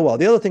it took me a while.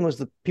 The other thing was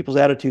the people's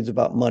attitudes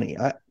about money.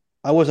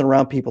 I wasn't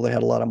around people that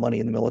had a lot of money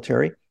in the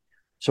military.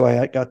 So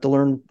I got to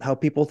learn how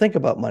people think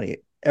about money.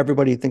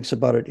 Everybody thinks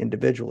about it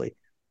individually.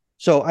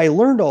 So I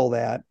learned all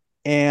that.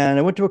 And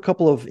I went to a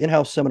couple of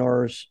in-house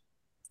seminars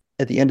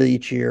at the end of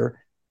each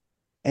year.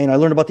 And I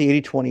learned about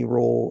the 80-20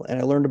 rule. And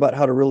I learned about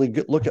how to really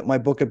look at my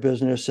book of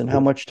business and how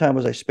much time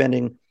was I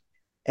spending,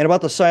 and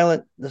about the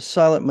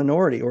silent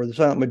minority or the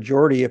silent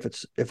majority, if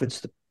it's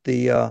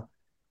the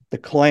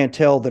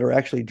clientele that are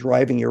actually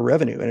driving your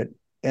revenue.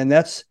 And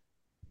that's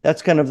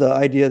kind of the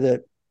idea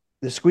that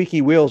the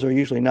squeaky wheels are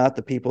usually not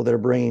the people that are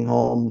bringing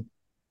home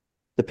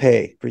the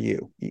pay for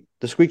you.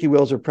 The squeaky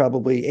wheels are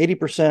probably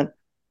 80%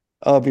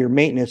 of your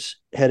maintenance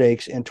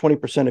headaches and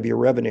 20% of your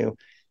revenue.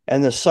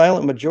 And the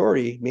silent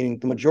majority, meaning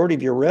the majority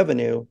of your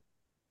revenue,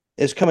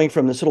 is coming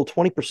from this little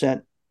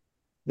 20%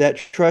 that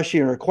trust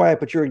you and are quiet,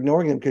 but you're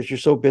ignoring them because you're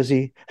so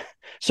busy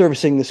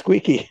servicing the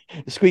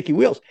squeaky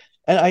wheels.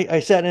 And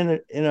I sat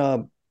at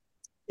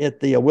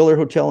the Willard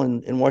Hotel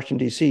in Washington,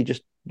 D.C.,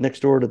 just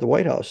next door to the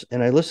White House.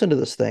 And I listened to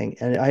this thing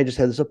and I just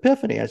had this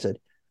epiphany. I said,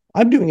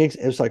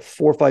 it was like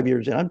 4 or 5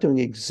 years in, I'm doing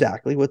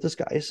exactly what this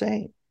guy is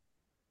saying.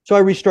 So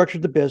I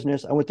restructured the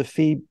business. I went to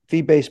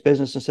fee-based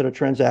business instead of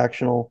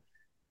transactional.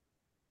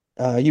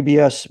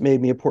 UBS made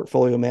me a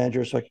portfolio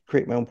manager so I could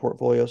create my own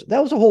portfolios.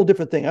 That was a whole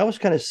different thing. I was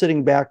kind of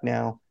sitting back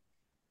now,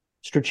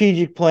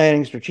 strategic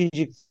planning,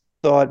 strategic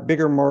thought,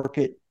 bigger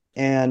market.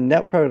 And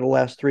that probably the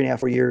last 3.5,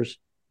 4 years.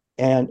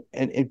 And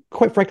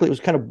quite frankly, it was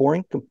kind of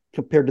boring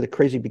compared to the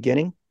crazy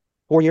beginning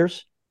 4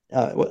 years.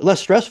 Less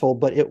stressful,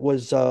 but it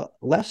was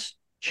less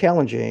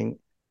challenging.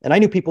 And I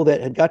knew people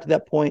that had got to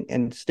that point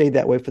and stayed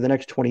that way for the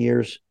next 20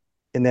 years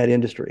in that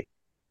industry.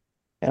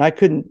 And I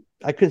couldn't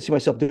see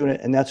myself doing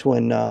it. And that's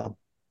when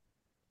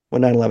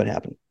 9/11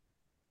 happened.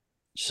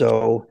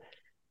 So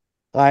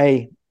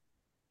I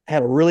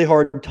had a really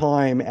hard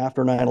time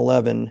after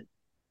 9/11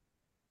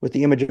 with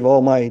the image of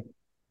all my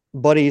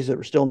buddies that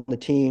were still in the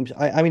teams.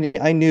 I mean,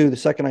 I knew the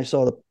second I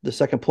saw the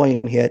second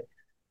plane hit,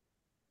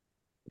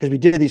 because we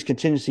did these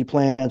contingency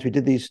plans, we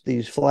did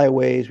these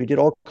flyaways, we did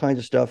all kinds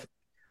of stuff.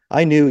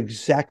 I knew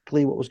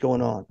exactly what was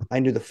going on. I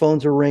knew the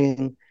phones were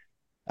ringing.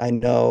 I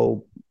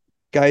know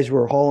guys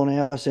were hauling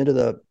ass into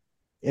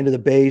the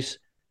base.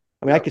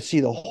 I mean, I could see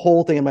the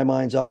whole thing in my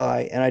mind's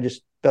eye, and I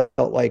just felt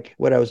like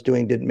what I was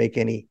doing didn't make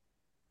any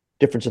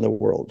difference in the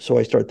world. So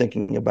I started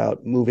thinking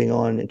about moving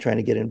on and trying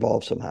to get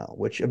involved somehow,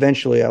 which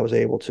eventually I was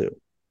able to.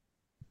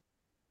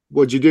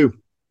 What'd you do?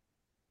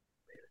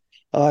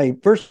 I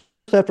first,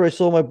 after I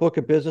sold my book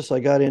of business, I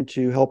got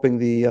into helping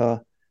the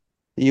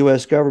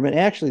U.S. government,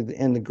 actually,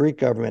 and the Greek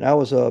government. I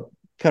was a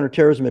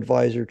counterterrorism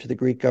advisor to the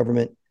Greek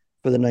government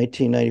for the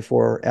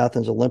 1994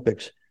 Athens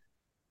Olympics.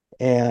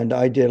 And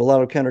I did a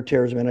lot of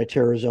counterterrorism,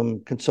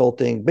 anti-terrorism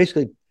consulting,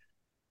 basically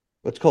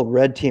what's called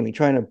red teaming,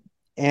 trying to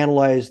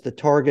analyze the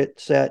target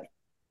set,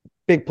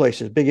 big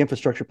places, big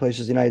infrastructure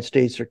places in the United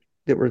States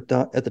that were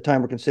at the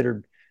time were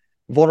considered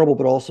vulnerable,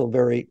 but also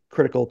very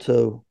critical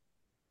to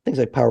things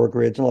like power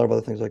grids and a lot of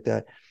other things like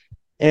that.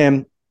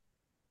 And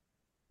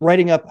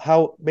writing up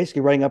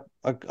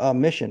a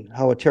mission,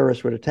 how a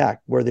terrorist would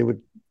attack, where they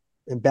would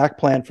back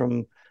plan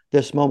from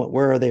this moment.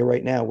 Where are they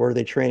right now? Where are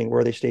they training?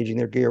 Where are they staging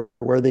their gear?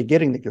 Where are they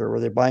getting the gear? Where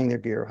are they buying their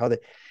gear?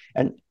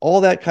 And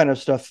all that kind of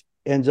stuff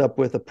ends up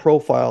with a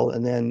profile,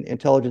 and then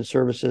intelligence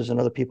services and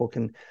other people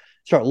can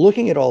start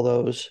looking at all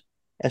those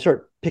and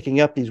start picking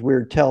up these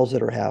weird tells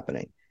that are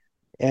happening.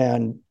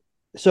 And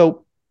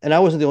I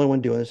wasn't the only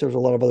one doing this. There was a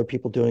lot of other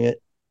people doing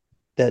it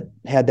that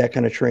had that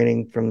kind of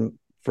training from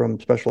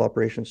special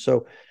operations.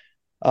 So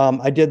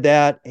I did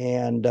that,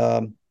 and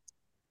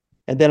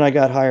then I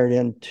got hired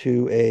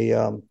into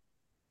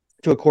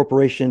a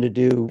corporation to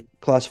do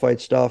classified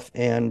stuff,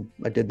 and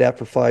I did that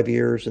for 5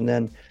 years, and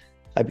then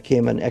I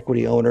became an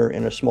equity owner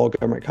in a small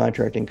government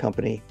contracting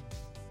company,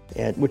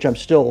 and which I'm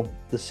still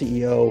the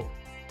CEO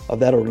of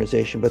that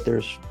organization. But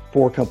there's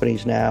 4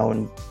 companies now,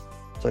 and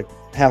it's like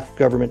half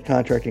government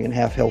contracting and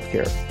half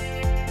healthcare.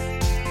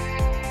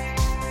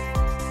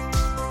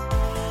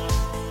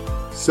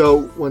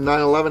 So when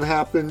 9/11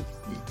 happened,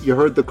 you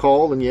heard the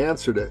call and you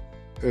answered it,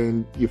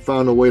 and you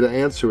found a way to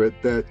answer it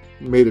that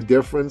made a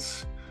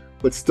difference,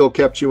 but still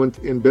kept you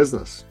in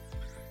business.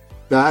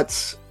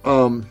 That's,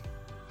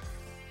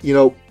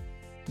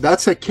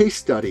 that's a case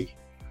study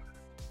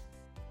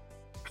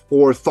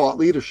for thought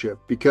leadership,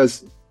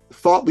 because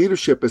thought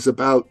leadership is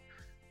about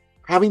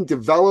having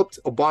developed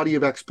a body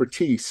of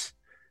expertise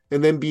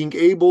and then being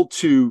able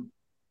to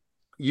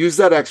use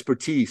that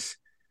expertise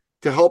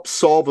to help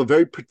solve a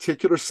very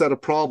particular set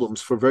of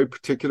problems for a very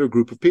particular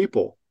group of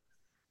people,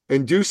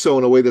 and do so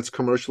in a way that's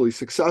commercially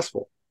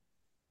successful.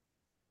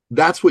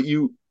 That's what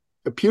you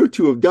appear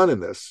to have done in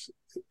this.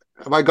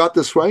 Have I got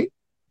this right?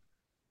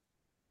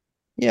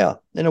 Yeah.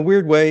 In a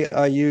weird way,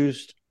 I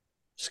used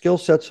skill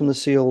sets from the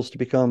SEALs to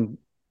become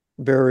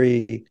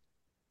very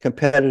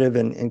competitive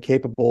and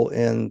capable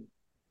in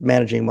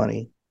managing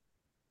money.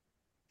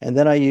 And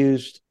then I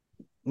used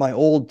my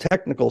old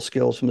technical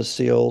skills from the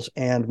SEALs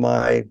and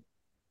my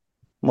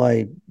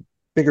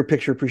bigger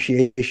picture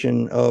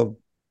appreciation of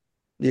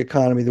the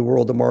economy, the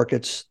world, the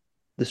markets,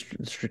 the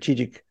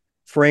strategic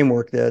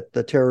framework that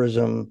the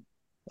terrorism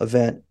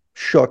event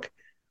shook,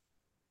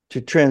 to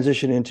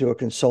transition into a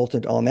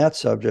consultant on that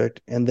subject.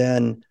 And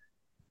then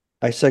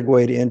I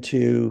segued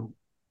into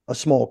a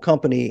small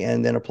company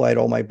and then applied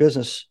all my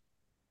business.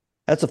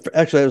 Actually,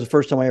 that was the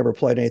first time I ever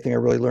applied anything I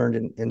really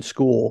learned in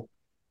school.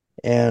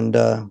 And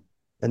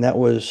that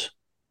was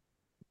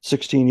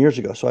 16 years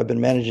ago. So I've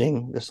been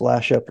managing this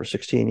last ship for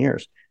 16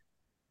 years.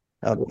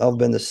 I've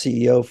been the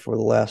CEO for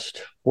the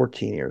last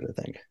 14 years,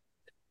 I think.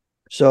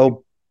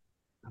 So,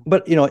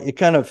 but it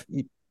kind of,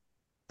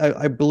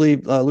 I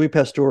believe Louis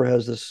Pasteur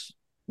has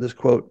this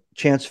quote: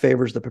 "Chance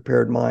favors the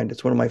prepared mind."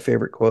 It's one of my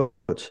favorite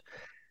quotes.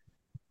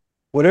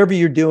 Whatever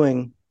you're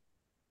doing,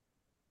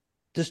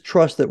 just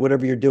trust that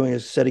whatever you're doing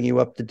is setting you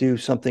up to do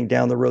something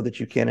down the road that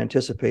you can't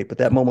anticipate. But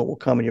that moment will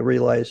come and you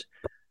realize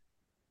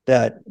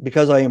that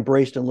because I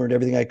embraced and learned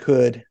everything I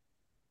could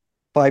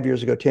 5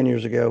 years ago, 10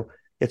 years ago,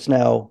 it's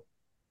now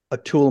a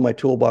tool in my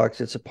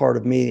toolbox. It's a part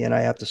of me, and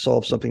I have to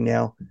solve something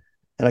now,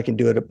 and I can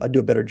do it. I do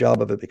a better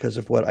job of it because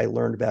of what I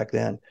learned back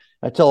then.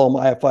 I tell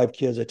them, I have 5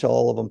 kids. I tell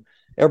all of them,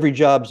 every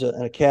job's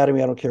an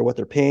academy. I don't care what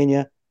they're paying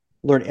you.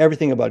 Learn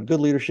everything about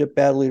good leadership,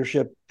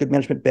 good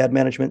management, bad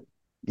management.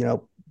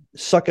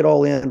 Suck it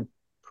all in.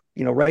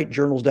 Write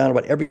journals down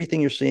about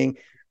everything you're seeing,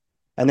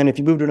 and then if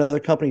you move to another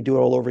company, do it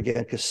all over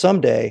again. Because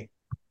someday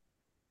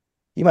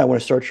you might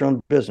want to start your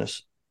own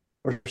business,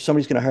 or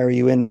somebody's going to hire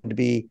you in to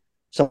be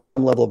some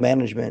level of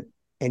management,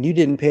 and you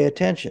didn't pay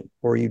attention,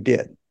 or you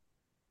did.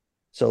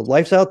 So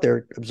life's out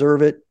there.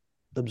 Observe it,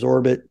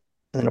 absorb it,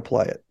 and then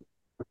apply it.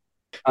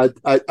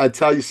 I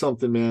tell you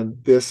something, man.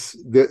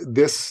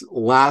 This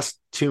last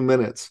 2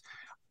 minutes,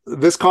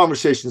 this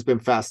conversation has been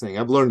fascinating.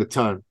 I've learned a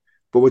ton,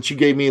 but what you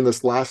gave me in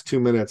this last 2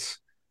 minutes,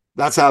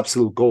 that's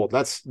absolute gold.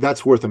 That's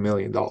worth $1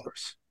 million.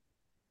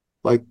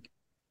 Like,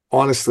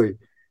 honestly,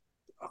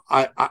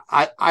 I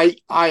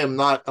am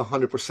not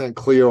 100%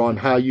 clear on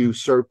how you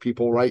serve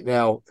people right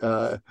now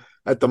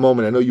at the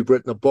moment. I know you've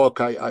written a book.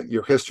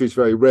 Your history is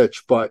very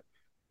rich, but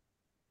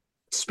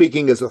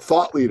speaking as a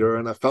thought leader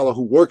and a fellow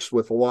who works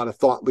with a lot of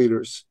thought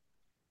leaders,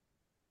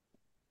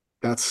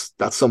 that's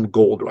some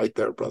gold right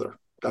there, brother.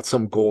 That's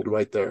some gold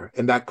right there.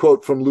 And that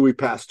quote from Louis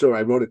Pasteur,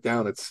 I wrote it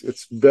down.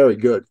 It's very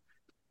good.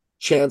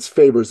 Chance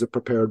favors a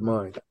prepared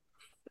mind.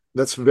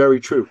 That's very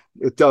true.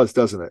 It does,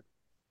 doesn't it?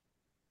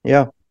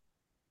 Yeah.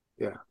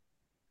 Yeah.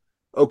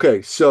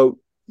 Okay. So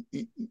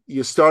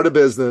you start a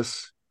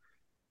business,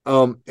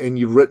 and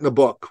you've written a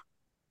book.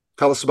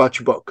 Tell us about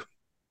your book.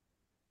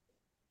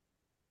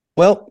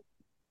 Well,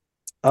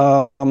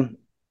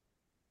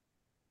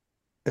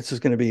 this is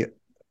going to be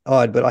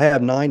odd, but I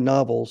have 9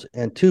 novels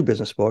and 2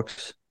 business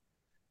books.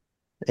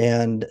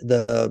 And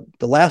the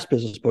last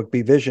business book,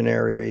 Be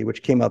Visionary,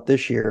 which came out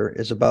this year,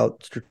 is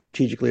about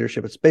strategic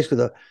leadership. It's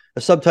basically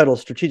the subtitle is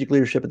Strategic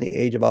Leadership in the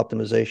Age of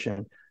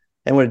Optimization.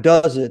 And what it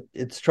does,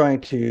 it's trying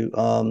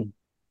to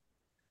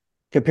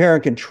compare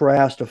and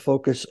contrast a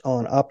focus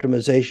on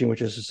optimization,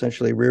 which is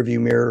essentially rearview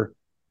mirror,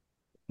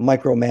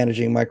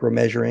 micromanaging,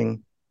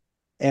 micromeasuring,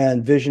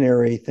 and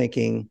visionary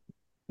thinking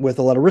with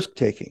a lot of risk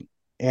taking.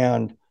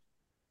 And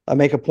I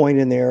make a point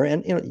in there,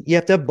 and you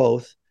have to have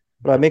both.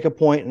 But I make a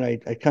point, and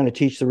I kind of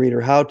teach the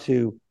reader how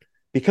to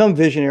become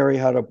visionary,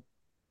 how to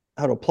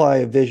apply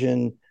a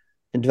vision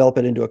and develop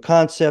it into a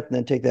concept, and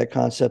then take that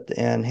concept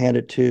and hand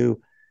it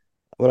to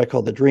what I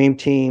call the dream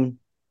team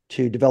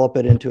to develop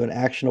it into an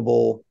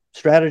actionable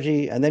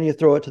strategy. And then you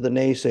throw it to the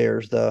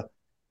naysayers, the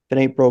if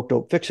it ain't broke,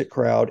 don't fix it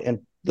crowd,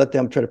 and let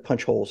them try to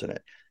punch holes in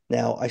it.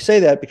 Now, I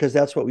say that because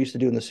that's what we used to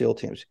do in the SEAL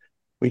teams.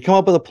 We come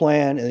up with a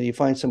plan, and then you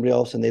find somebody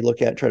else, and they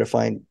look at it, try to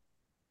find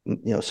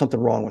something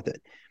wrong with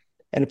it.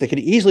 And if they could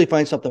easily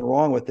find something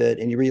wrong with it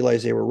and you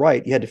realize they were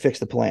right, you had to fix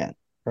the plan,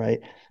 right?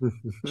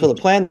 So the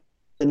plan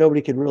that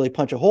nobody could really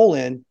punch a hole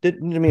in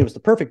didn't mean it was the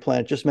perfect plan.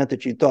 It just meant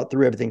that you thought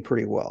through everything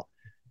pretty well.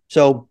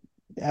 So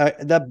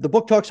the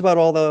book talks about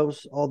all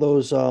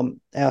those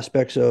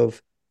aspects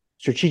of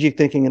strategic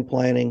thinking and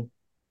planning.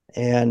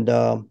 And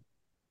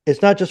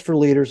it's not just for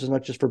leaders. It's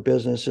not just for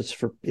business.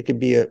 It could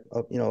be a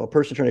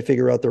person trying to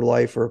figure out their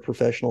life, or a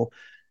professional,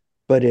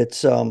 but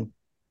it's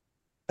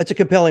a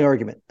compelling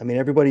argument. I mean,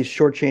 everybody's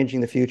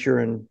shortchanging the future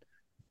and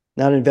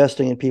not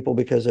investing in people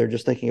because they're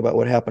just thinking about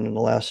what happened in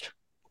the last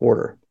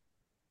quarter.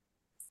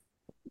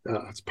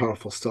 That's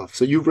powerful stuff.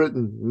 So you've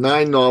written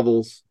 9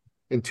 novels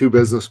and 2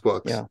 business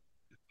books. Yeah.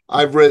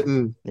 I've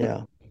written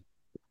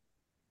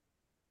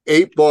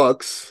 8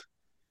 books,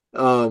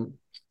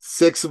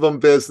 6 of them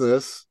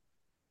business,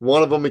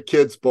 1 of them a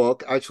kid's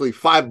book, actually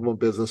 5 of them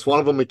business, 1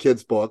 of them a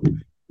kid's book,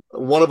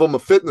 1 of them a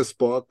fitness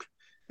book,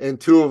 and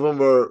 2 of them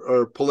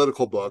are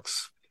political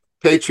books.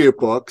 Patriot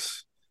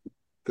books.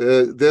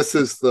 This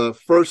is the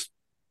first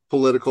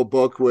political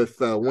book with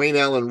Wayne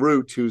Allen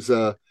Root, who's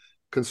a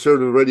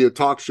conservative radio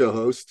talk show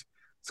host.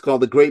 It's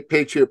called The Great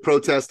Patriot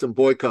Protest and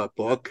Boycott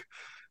Book.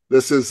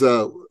 This is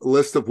a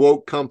list of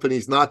woke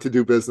companies not to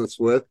do business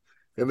with.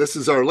 And this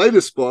is our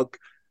latest book,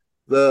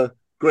 The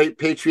Great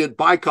Patriot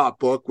Boycott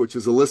Book, which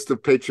is a list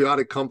of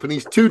patriotic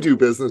companies to do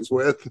business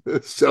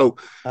with. So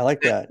I like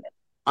that.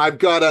 I've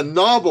got a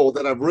novel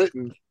that I've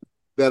written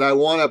that I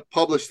want to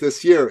publish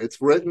this year.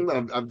 It's written.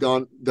 I've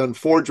done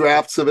 4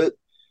 drafts of it.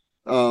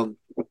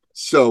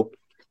 So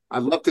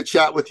I'd love to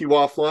chat with you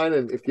offline,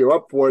 and if you're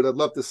up for it, I'd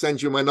love to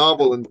send you my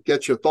novel and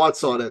get your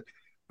thoughts on it,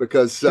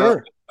 because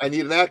sure. I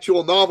need an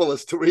actual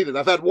novelist to read it.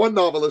 I've had one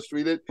novelist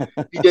read it.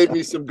 He gave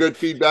me some good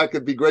feedback.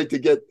 It'd be great to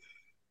get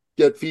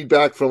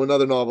feedback from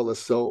another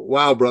novelist. So,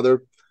 wow,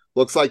 brother,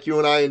 looks like you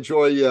and I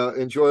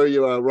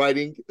enjoy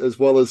writing as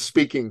well as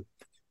speaking,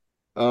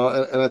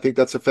 and I think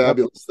that's a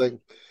fabulous thing.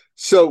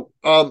 So,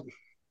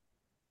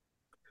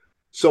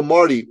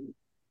 Marty,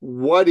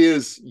 what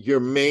is your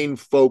main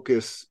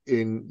focus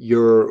in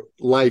your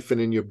life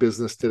and in your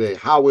business today?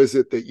 How is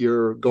it that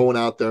you're going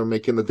out there and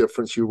making the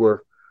difference you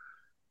were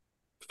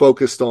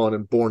focused on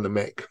and born to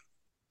make?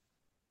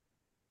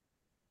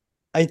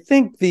 I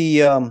think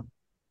I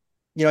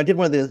did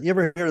one of you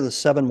ever hear of the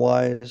 7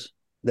 whys,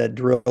 that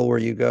drill where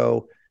you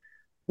go,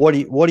 what do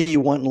you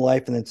want in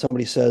life? And then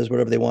somebody says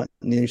whatever they want.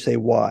 And then you say,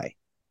 why?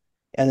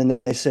 And then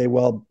they say,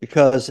 well,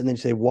 because, and then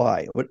you say,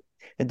 why?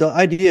 And the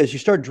idea is you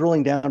start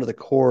drilling down to the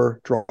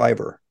core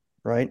driver,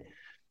 right?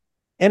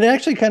 And it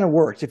actually kind of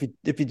works if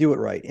you do it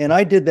right. And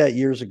I did that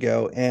years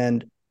ago.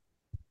 And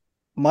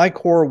my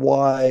core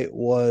why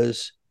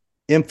was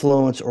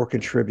influence or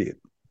contribute.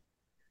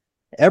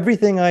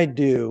 Everything I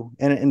do,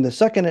 and the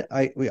second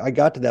I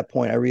got to that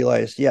point, I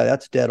realized, yeah,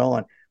 that's dead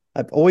on.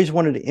 I've always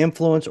wanted to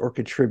influence or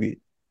contribute.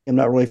 I'm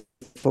not really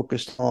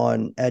focused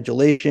on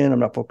adulation. I'm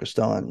not focused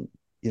on,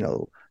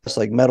 it's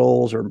like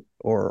medals or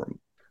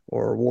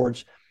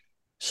awards.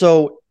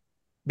 So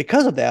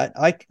because of that,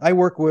 I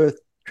work with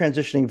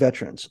transitioning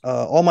veterans.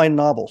 All my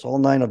novels, all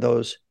 9 of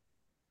those,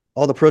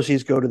 all the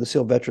proceeds go to the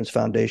SEAL Veterans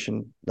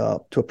Foundation, to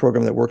a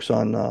program that works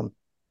on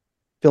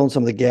filling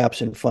some of the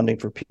gaps in funding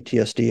for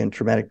PTSD and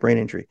traumatic brain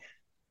injury.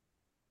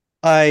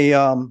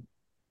 The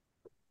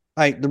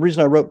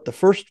reason I wrote the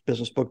first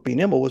business book, Be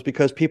Nimble, was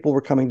because people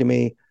were coming to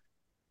me,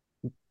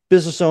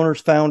 business owners,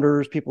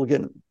 founders, people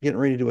getting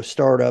ready to do a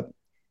startup.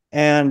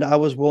 And I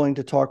was willing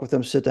to talk with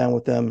them, sit down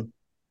with them,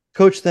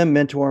 coach them,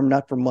 mentor them,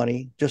 not for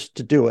money, just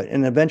to do it.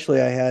 And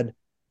eventually I had a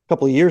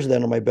couple of years of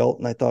that on my belt.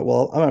 And I thought,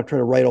 well, I'm going to try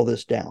to write all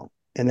this down.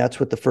 And that's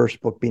what the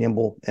first book, Be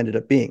Nimble, ended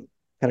up being,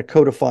 kind of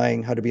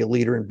codifying how to be a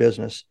leader in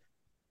business.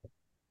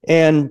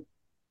 And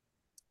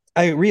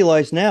I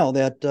realize now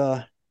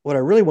that what I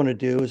really want to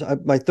do is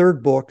my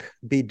third book,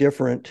 Be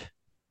Different,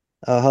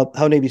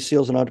 how Navy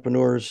SEALs and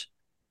entrepreneurs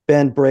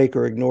bend, break,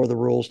 or ignore the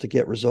rules to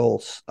get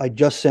results. I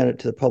just sent it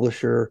to the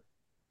publisher,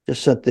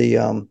 just sent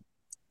the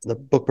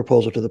book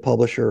proposal to the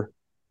publisher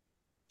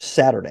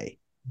Saturday.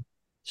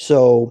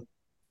 So,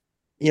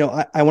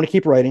 I want to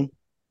keep writing.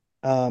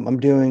 I'm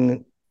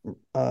doing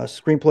a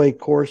screenplay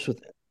course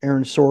with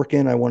Aaron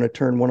Sorkin. I want to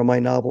turn one of my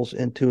novels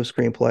into a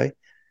screenplay,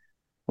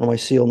 one of my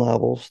SEAL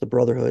novels, The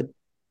Brotherhood.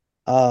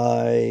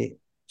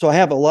 So I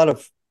have a lot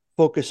of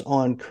focus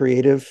on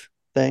creative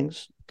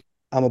things.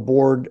 I'm a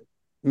board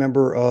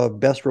member of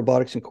Best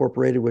Robotics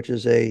Incorporated, which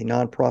is a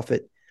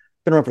nonprofit,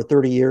 been around for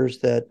 30 years,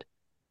 that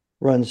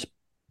runs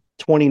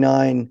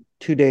 29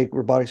 two-day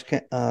robotics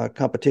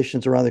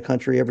competitions around the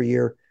country every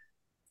year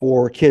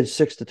for kids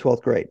 6th to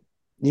 12th grade.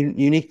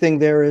 Unique thing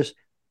there is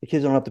the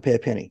kids don't have to pay a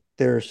penny.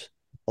 There's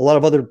a lot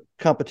of other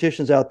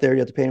competitions out there. You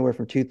have to pay anywhere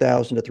from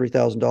 $2,000 to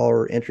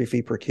 $3,000 entry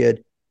fee per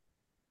kid.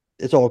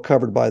 It's all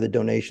covered by the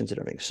donations and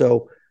everything.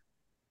 So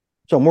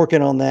I'm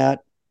working on that,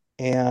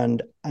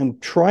 and I'm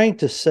trying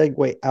to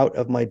segue out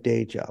of my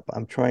day job.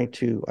 I've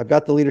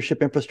got the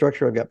leadership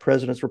infrastructure. I've got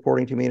presidents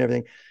reporting to me and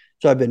everything.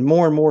 So I've been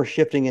more and more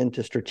shifting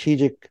into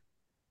strategic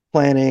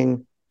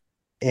planning,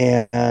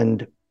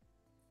 and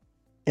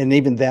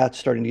even that's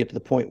starting to get to the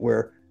point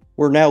where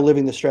we're now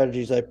living the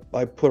strategies I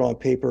put on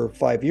paper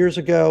 5 years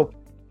ago.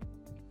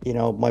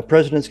 My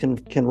presidents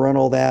can run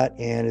all that,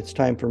 and it's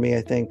time for me.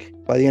 I think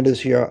by the end of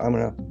this year, I'm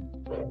going to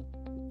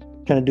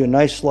kind of do a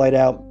nice slide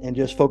out and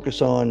just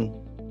focus on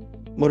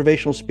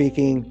motivational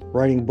speaking,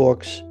 writing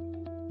books,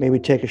 maybe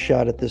take a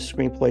shot at this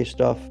screenplay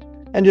stuff,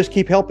 and just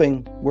keep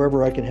helping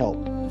wherever I can help.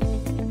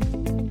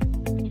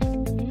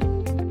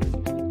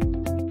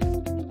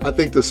 I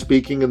think the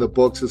speaking in the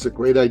books is a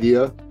great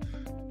idea.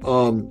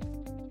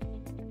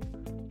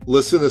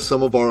 Listen to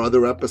some of our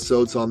other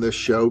episodes on this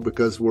show,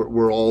 because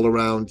we're all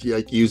around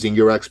like using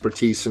your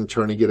expertise and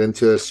turning it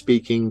into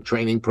speaking,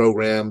 training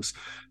programs,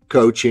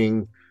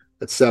 coaching,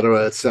 et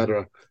cetera, et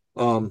cetera.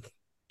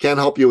 Can't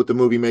help you with the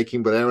movie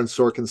making, but Aaron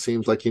Sorkin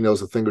seems like he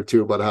knows a thing or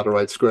two about how to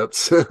write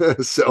scripts.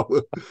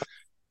 So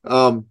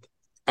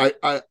I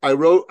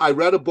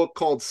read a book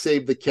called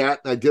Save the Cat,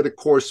 and I did a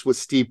course with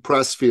Steve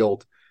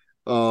Pressfield,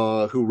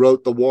 who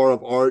wrote The War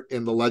of Art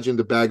and The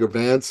Legend of Bagger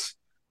Vance.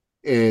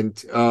 And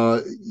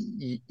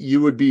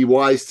you would be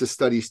wise to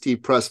study Steve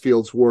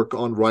Pressfield's work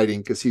on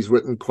writing, because he's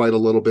written quite a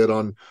little bit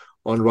on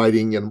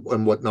writing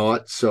and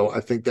whatnot. So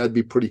I think that'd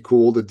be pretty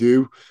cool to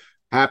do.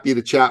 Happy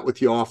to chat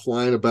with you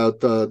offline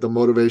about the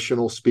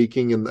motivational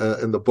speaking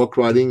and the book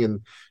writing and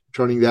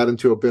turning that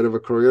into a bit of a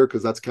career,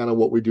 because that's kind of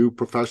what we do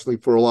professionally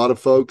for a lot of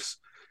folks.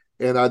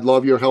 And I'd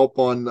love your help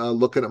on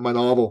looking at my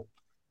novel,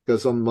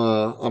 because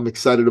I'm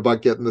excited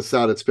about getting this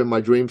out. It's been my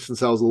dream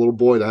since I was a little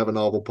boy to have a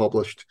novel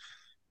published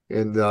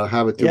and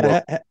have it do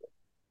well.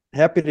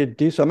 Happy to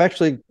do so. I'm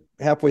actually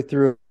halfway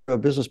through a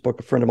business book,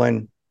 a friend of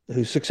mine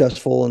who's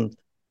successful, and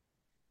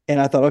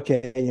I thought,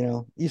 okay,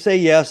 you say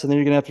yes, and then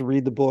you're gonna have to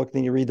read the book.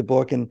 Then you read the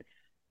book, and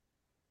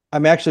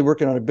I'm actually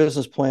working on a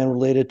business plan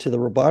related to the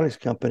robotics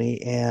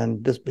company.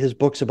 And his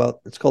book's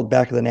it's called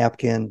Back of the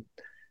Napkin.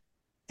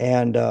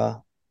 And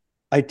I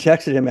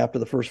texted him after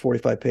the first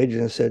 45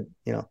 pages and said,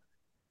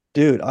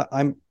 dude,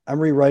 I'm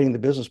rewriting the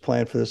business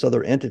plan for this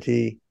other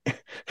entity.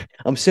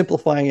 I'm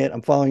simplifying it.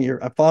 I'm following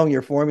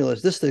your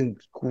formulas. This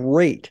thing's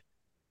great.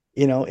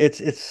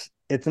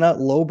 It's not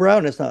lowbrow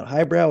and it's not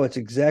highbrow. It's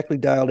exactly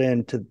dialed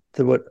in to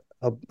what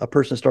a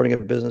person starting a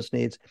business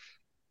needs.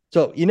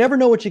 So you never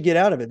know what you get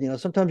out of it.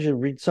 Sometimes you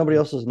read somebody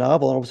else's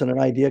novel and all of a sudden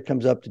an idea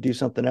comes up to do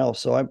something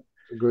else. So I'm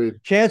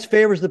agreed. Chance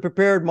favors the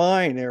prepared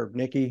mind there,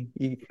 Nikki.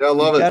 I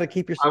love it. Got to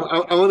keep yourself.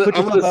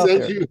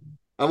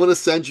 I'm going to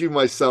send you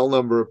my cell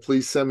number.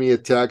 Please send me a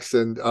text,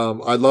 and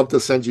I'd love to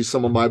send you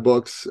some of my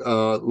books, as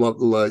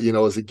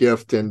a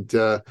gift. And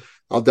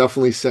I'll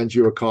definitely send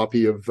you a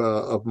copy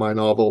of my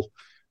novel.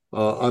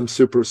 I'm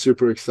super,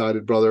 super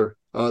excited, brother.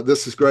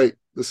 This is great.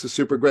 This is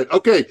super great.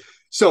 Okay,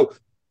 so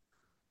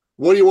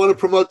what do you want to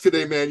promote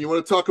today, man? You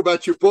want to talk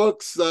about your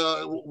books?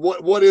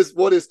 What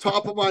is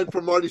top of mind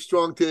for Marty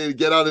Strong today to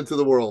get out into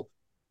the world?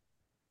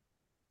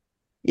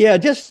 Yeah,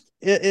 just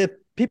if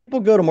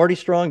people go to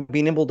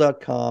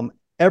martystrongbenimble.com,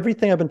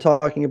 everything I've been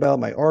talking about,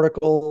 my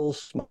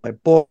articles, my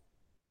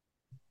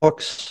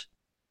books,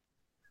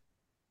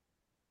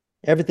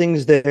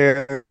 everything's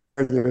there.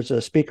 There's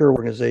a speaker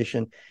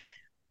organization,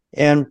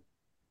 and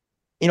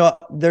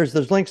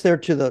there's links there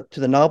to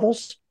the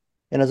novels.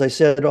 And as I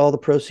said, all the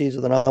proceeds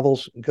of the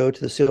novels go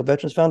to the SEAL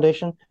Veterans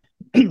Foundation.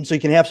 So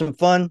you can have some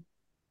fun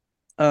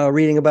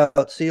reading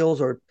about SEALs,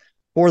 or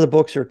the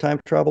books are time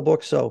travel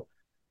books. So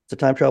it's a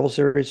time travel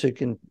series, so you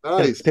can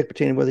kind of pick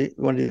between whether you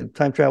want to do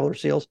time travel or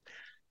SEALs.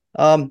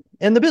 And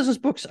the business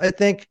books, I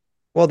think,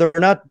 well, they're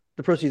not,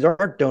 the proceeds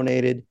aren't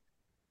donated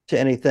to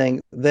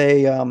anything.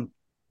 They've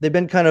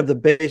been kind of the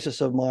basis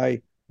of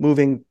my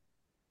moving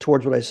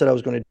towards what I said I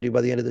was going to do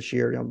by the end of this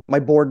year. My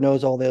board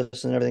knows all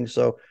this and everything,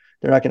 so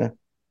they're not going to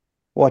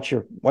watch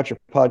your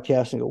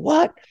podcast and go,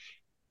 what?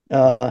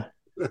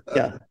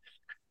 Yeah.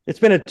 it's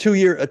been a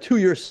two-year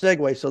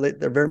segue, so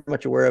they're very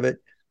much aware of it.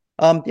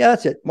 Yeah,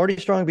 that's it.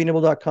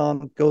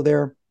 MartyStrongBeingable.com. Go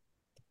there,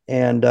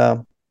 and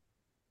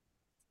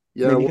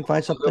Yeah, maybe you well, can find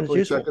I'll something that's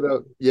definitely check useful. it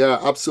out. Yeah,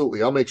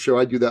 absolutely. I'll make sure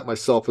I do that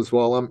myself as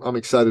well. I'm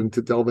excited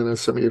to delve into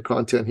some of your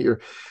content here.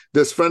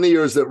 This friend of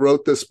yours that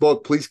wrote this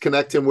book, please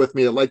connect him with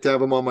me. I'd like to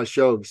have him on my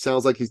show. He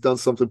sounds like he's done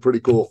something pretty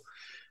cool.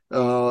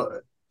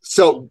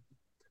 So,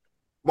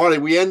 Marty,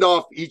 we end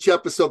off each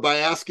episode by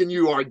asking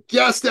you, our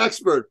guest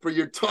expert, for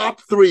your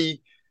top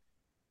 3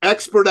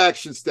 expert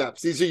action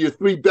steps. These are your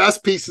 3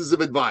 best pieces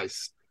of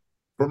advice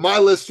for my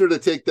listener to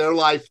take their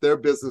life, their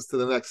business to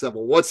the next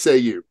level. What say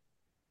you?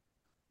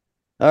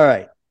 All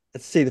right.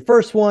 Let's see. The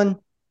first one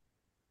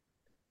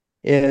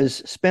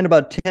is spend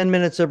about 10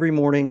 minutes every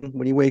morning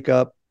when you wake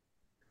up,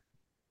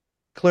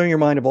 clearing your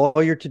mind of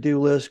all your to-do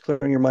lists,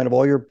 clearing your mind of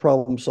all your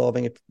problem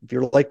solving. If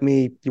you're like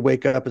me, you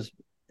wake up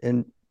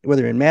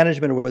whether you're in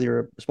management or whether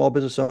you're a small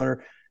business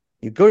owner,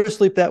 you go to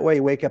sleep that way,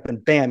 you wake up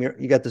and bam,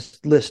 you got this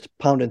list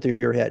pounding through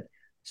your head.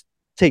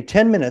 Take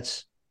 10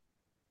 minutes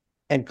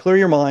and clear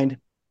your mind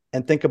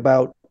and think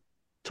about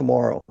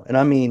tomorrow. And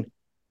I mean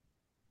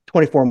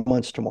 24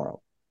 months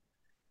tomorrow.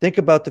 Think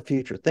about the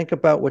future. Think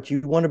about what you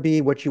want to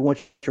be, what you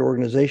want your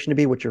organization to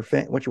be, what you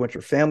want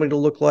your family to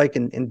look like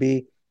and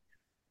be.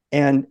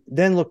 And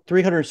then look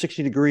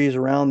 360 degrees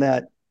around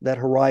that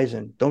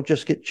horizon. Don't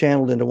just get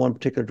channeled into one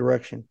particular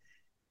direction.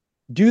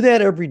 Do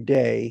that every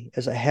day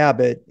as a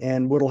habit.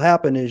 And what will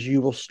happen is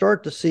you will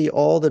start to see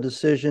all the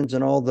decisions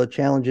and all the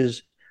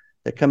challenges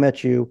that come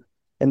at you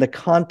in the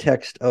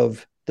context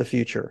of the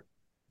future,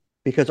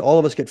 because all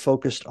of us get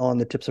focused on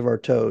the tips of our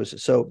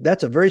toes. So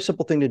that's a very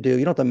simple thing to do.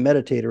 You don't have to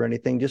meditate or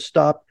anything. Just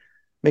stop,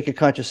 make a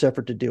conscious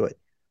effort to do it.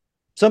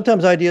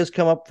 Sometimes ideas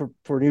come up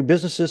for new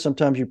businesses.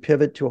 Sometimes you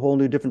pivot to a whole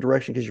new different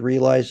direction because you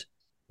realize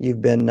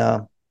you've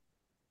been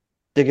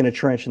digging a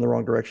trench in the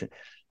wrong direction.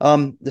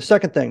 The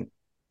second thing,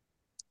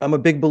 I'm a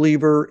big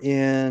believer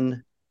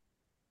in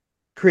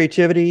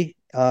creativity.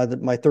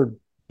 My third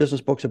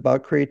business book's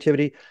about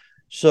creativity.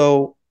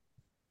 So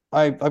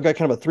I've got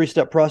kind of a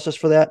 3-step process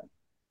for that.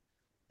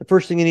 The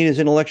first thing you need is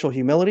intellectual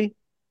humility.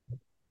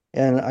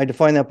 And I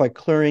define that by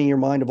clearing your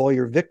mind of all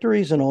your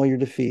victories and all your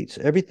defeats.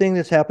 Everything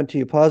that's happened to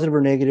you, positive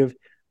or negative,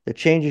 that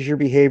changes your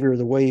behavior,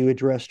 the way you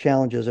address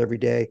challenges every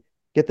day.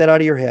 Get that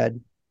out of your head.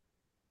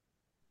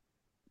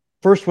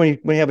 First, when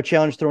you have a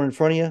challenge thrown in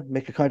front of you,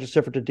 make a conscious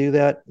effort to do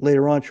that.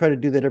 Later on, try to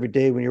do that every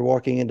day when you're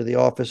walking into the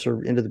office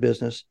or into the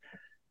business.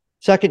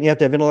 Second, you have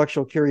to have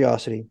intellectual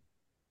curiosity.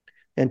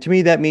 And to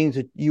me, that means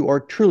that you are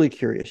truly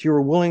curious. You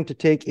are willing to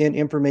take in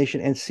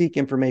information and seek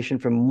information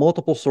from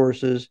multiple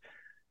sources,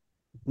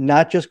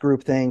 not just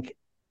groupthink,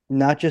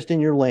 not just in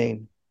your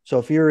lane. So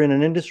if you're in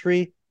an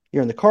industry,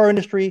 you're in the car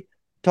industry,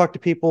 talk to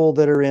people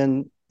that are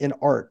in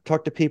art,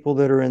 talk to people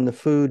that are in the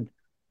food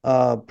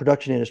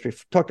production industry,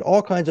 talk to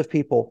all kinds of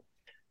people,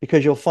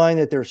 because you'll find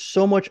that there's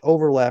so much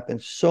overlap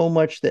and so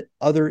much that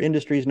other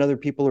industries and other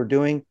people are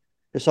doing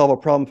to solve a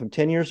problem from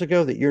 10 years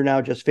ago that you're now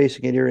just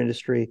facing in your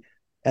industry.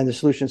 And the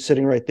solution's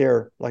sitting right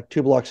there, like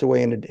 2 blocks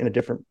away in a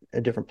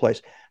different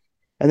place.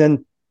 And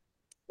then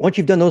once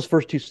you've done those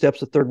first 2 steps,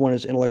 the third one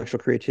is intellectual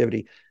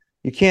creativity.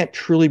 You can't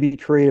truly be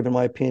creative, in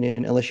my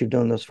opinion, unless you've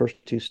done those first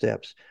 2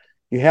 steps.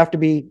 You have to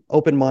be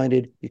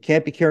open-minded. You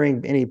can't be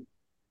carrying any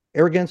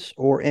arrogance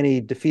or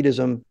any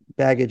defeatism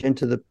baggage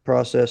into the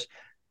process.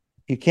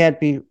 You can't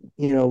be,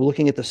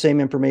 looking at the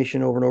same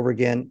information over and over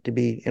again to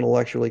be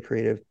intellectually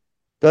creative.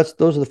 Those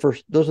are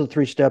the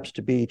 3 steps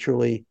to be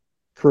truly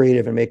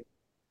creative and make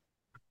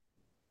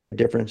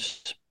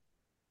difference.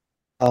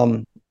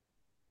 One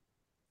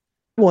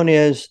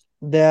is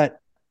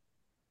that,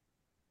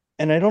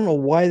 and I don't know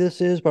why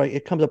this is, but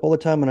it comes up all the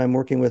time when I'm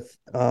working with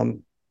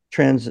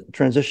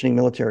transitioning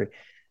military.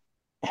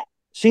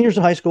 Seniors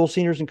in high school,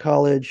 seniors in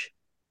college,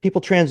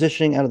 people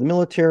transitioning out of the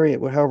military,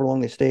 however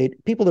long they stayed,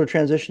 people that are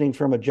transitioning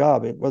from a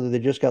job, whether they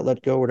just got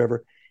let go or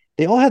whatever,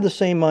 they all have the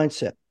same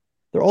mindset.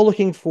 They're all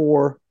looking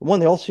for, one,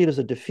 they all see it as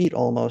a defeat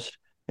almost.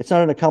 It's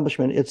not an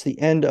accomplishment, it's the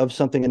end of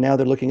something, and now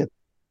they're looking at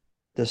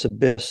this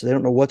abyss. They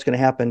don't know what's going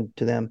to happen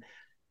to them.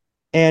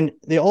 And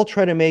they all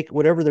try to make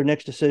whatever their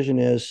next decision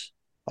is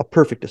a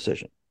perfect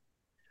decision.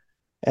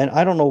 And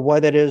I don't know why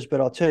that is, but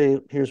I'll tell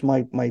you, here's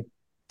my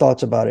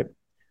thoughts about it.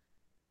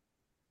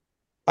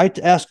 I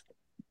ask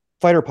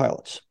fighter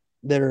pilots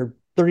that are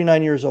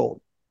 39 years old.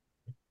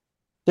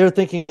 They're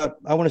thinking,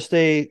 I want to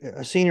stay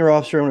a senior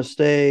officer. I want to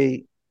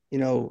stay,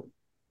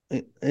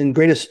 in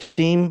great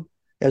esteem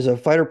as a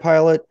fighter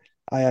pilot.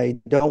 I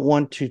don't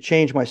want to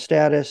change my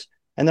status.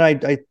 And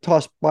then I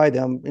toss by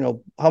them,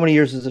 how many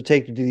years does it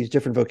take to do these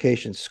different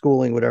vocations,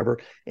 schooling, whatever,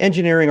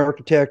 engineering,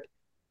 architect,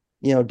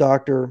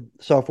 doctor,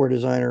 software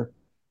designer.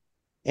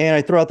 And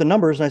I throw out the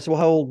numbers and I said, well,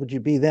 how old would you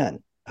be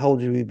then? How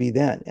old would you be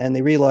then? And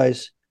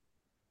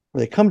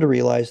they come to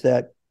realize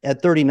that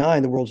at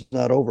 39, the world's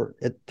not over.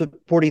 At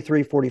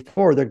 43,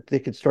 44, they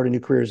could start a new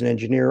career as an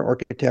engineer,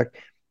 architect.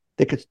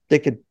 They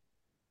could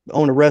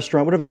own a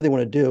restaurant, whatever they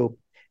want to do.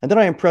 And then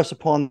I impress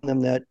upon them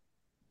that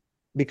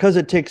because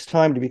it takes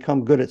time to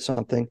become good at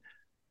something,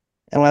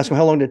 And I'll ask them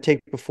how long did it take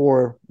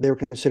before they were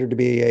considered to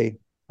be a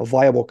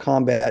viable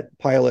combat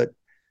pilot.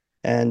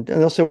 And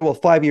they'll say, well,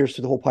 5 years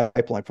through the whole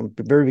pipeline, from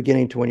the very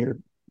beginning to when you're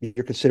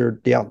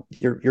considered,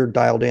 you're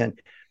dialed in.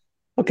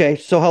 Okay,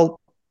 so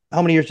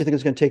how many years do you think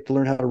it's going to take to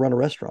learn how to run a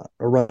restaurant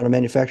or run a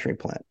manufacturing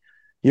plant?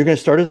 You're going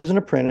to start as an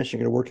apprentice. You're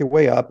going to work your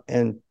way up,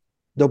 and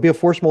there'll be a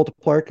force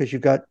multiplier because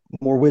you've got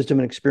more wisdom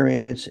and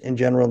experience in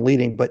general in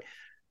leading. But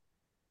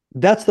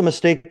that's the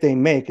mistake they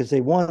make, is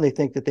they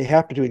think that they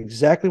have to do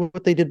exactly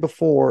what they did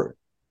before: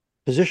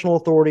 positional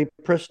authority,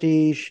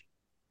 prestige,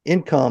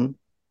 income.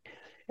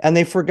 And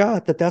they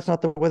forgot that that's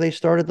not the way they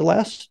started the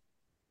last,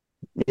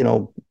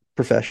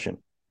 profession.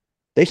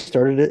 They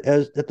started it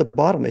as at the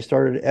bottom. They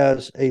started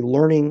as a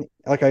learning,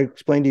 like I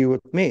explained to you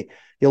with me.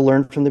 You'll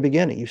learn from the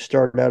beginning. You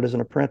start out as an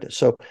apprentice.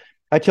 So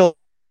I tell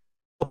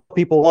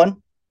people,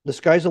 one, the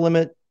sky's the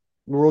limit.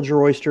 The world's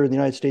your oyster. In the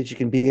United States, you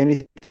can be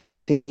anything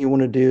you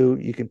want to do.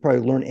 You can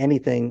probably learn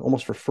anything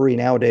almost for free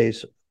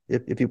nowadays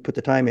if you put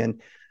the time in.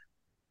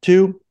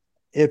 Two,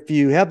 if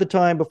you have the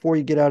time before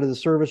you get out of the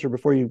service or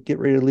before you get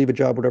ready to leave a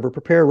job, whatever,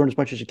 prepare, learn as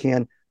much as you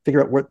can,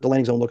 figure out what the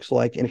landing zone looks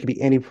like, and it could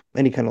be any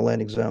kind of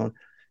landing zone.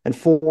 And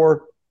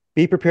four,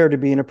 be prepared to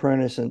be an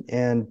apprentice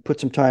and put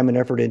some time and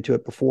effort into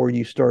it before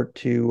you start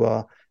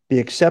to be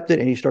accepted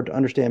and you start to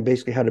understand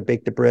basically how to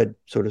bake the bread,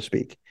 so to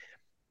speak.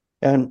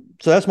 And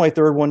so that's my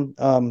third one.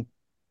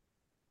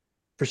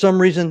 For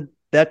some reason,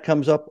 that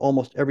comes up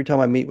almost every time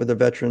I meet with a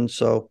veteran,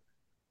 so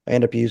I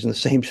end up using the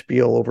same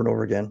spiel over and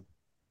over again.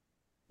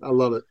 I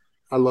love it.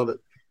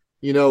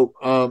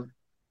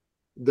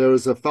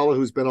 There's a fellow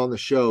who's been on the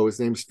show. His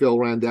name's Phil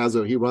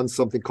Randazzo. He runs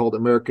something called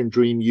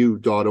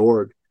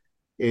AmericanDreamU.org.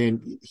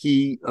 And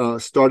he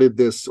started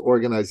this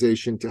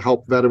organization to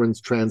help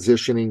veterans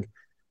transitioning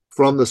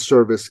from the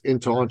service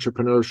into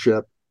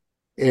entrepreneurship.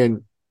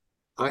 And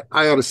I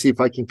ought to see if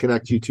I can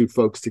connect you two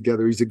folks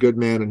together. He's a good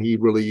man, and he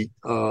really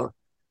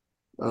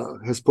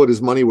has put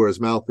his money where his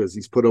mouth is.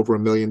 He's put over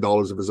 $1 million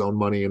of his own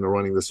money into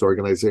running this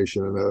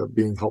organization and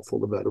being helpful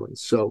to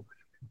veterans. So,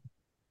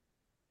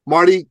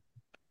 Marty,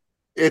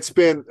 it's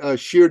been a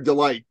sheer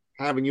delight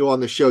having you on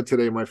the show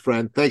today, my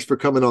friend. Thanks for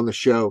coming on the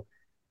show.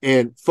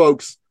 And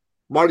folks,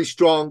 Marty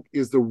Strong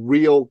is the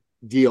real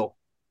deal.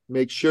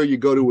 Make sure you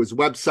go to his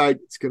website.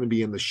 It's going to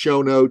be in the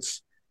show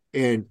notes.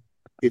 And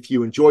if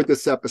you enjoyed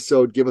this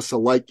episode, give us a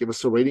like, give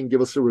us a rating,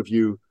 give us a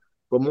review.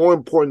 But more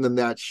important than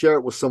that, share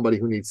it with somebody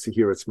who needs to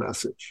hear its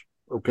message,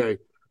 okay?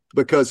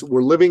 Because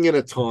we're living in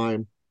a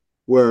time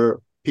where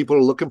people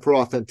are looking for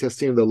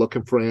authenticity and they're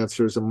looking for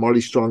answers, and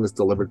Marty Strong has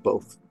delivered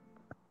both.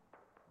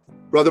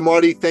 Brother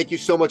Marty, thank you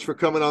so much for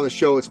coming on the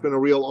show. It's been a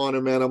real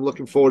honor, man. I'm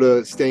looking forward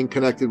to staying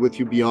connected with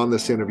you beyond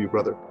this interview,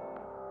 brother.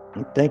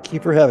 Thank you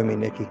for having me,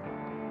 Nicky.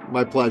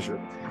 My pleasure.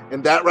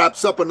 And that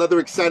wraps up another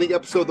exciting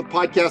episode of the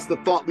podcast, The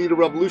Thought Leader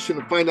Revolution.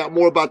 To find out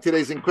more about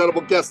today's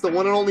incredible guest, the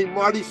one and only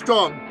Marty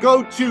Strong,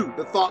 go to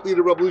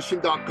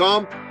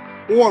thethoughtleaderrevolution.com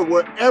or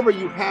wherever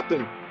you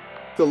happen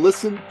to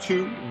listen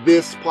to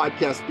this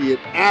podcast, be it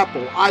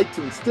Apple,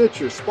 iTunes,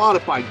 Stitcher,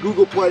 Spotify,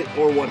 Google Play,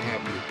 or what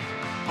have you.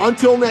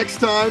 Until next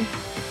time,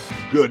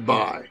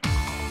 goodbye.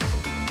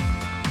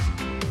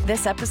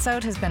 This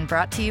episode has been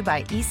brought to you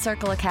by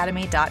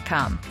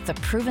eCircleAcademy.com, the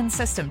proven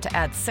system to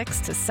add 6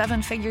 to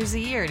 7 figures a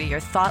year to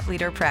your thought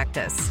leader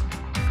practice.